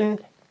subscribe button,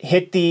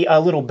 hit the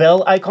little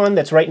bell icon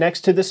that's right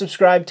next to the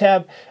subscribe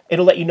tab.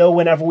 It'll let you know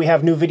whenever we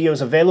have new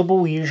videos available.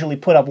 We usually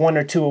put up 1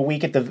 or 2 a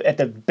week at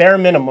the bare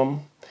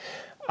minimum.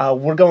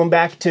 We're going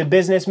back to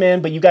business,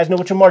 man, but you guys know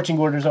what your marching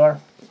orders are.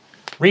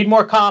 Read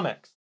more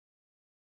comics.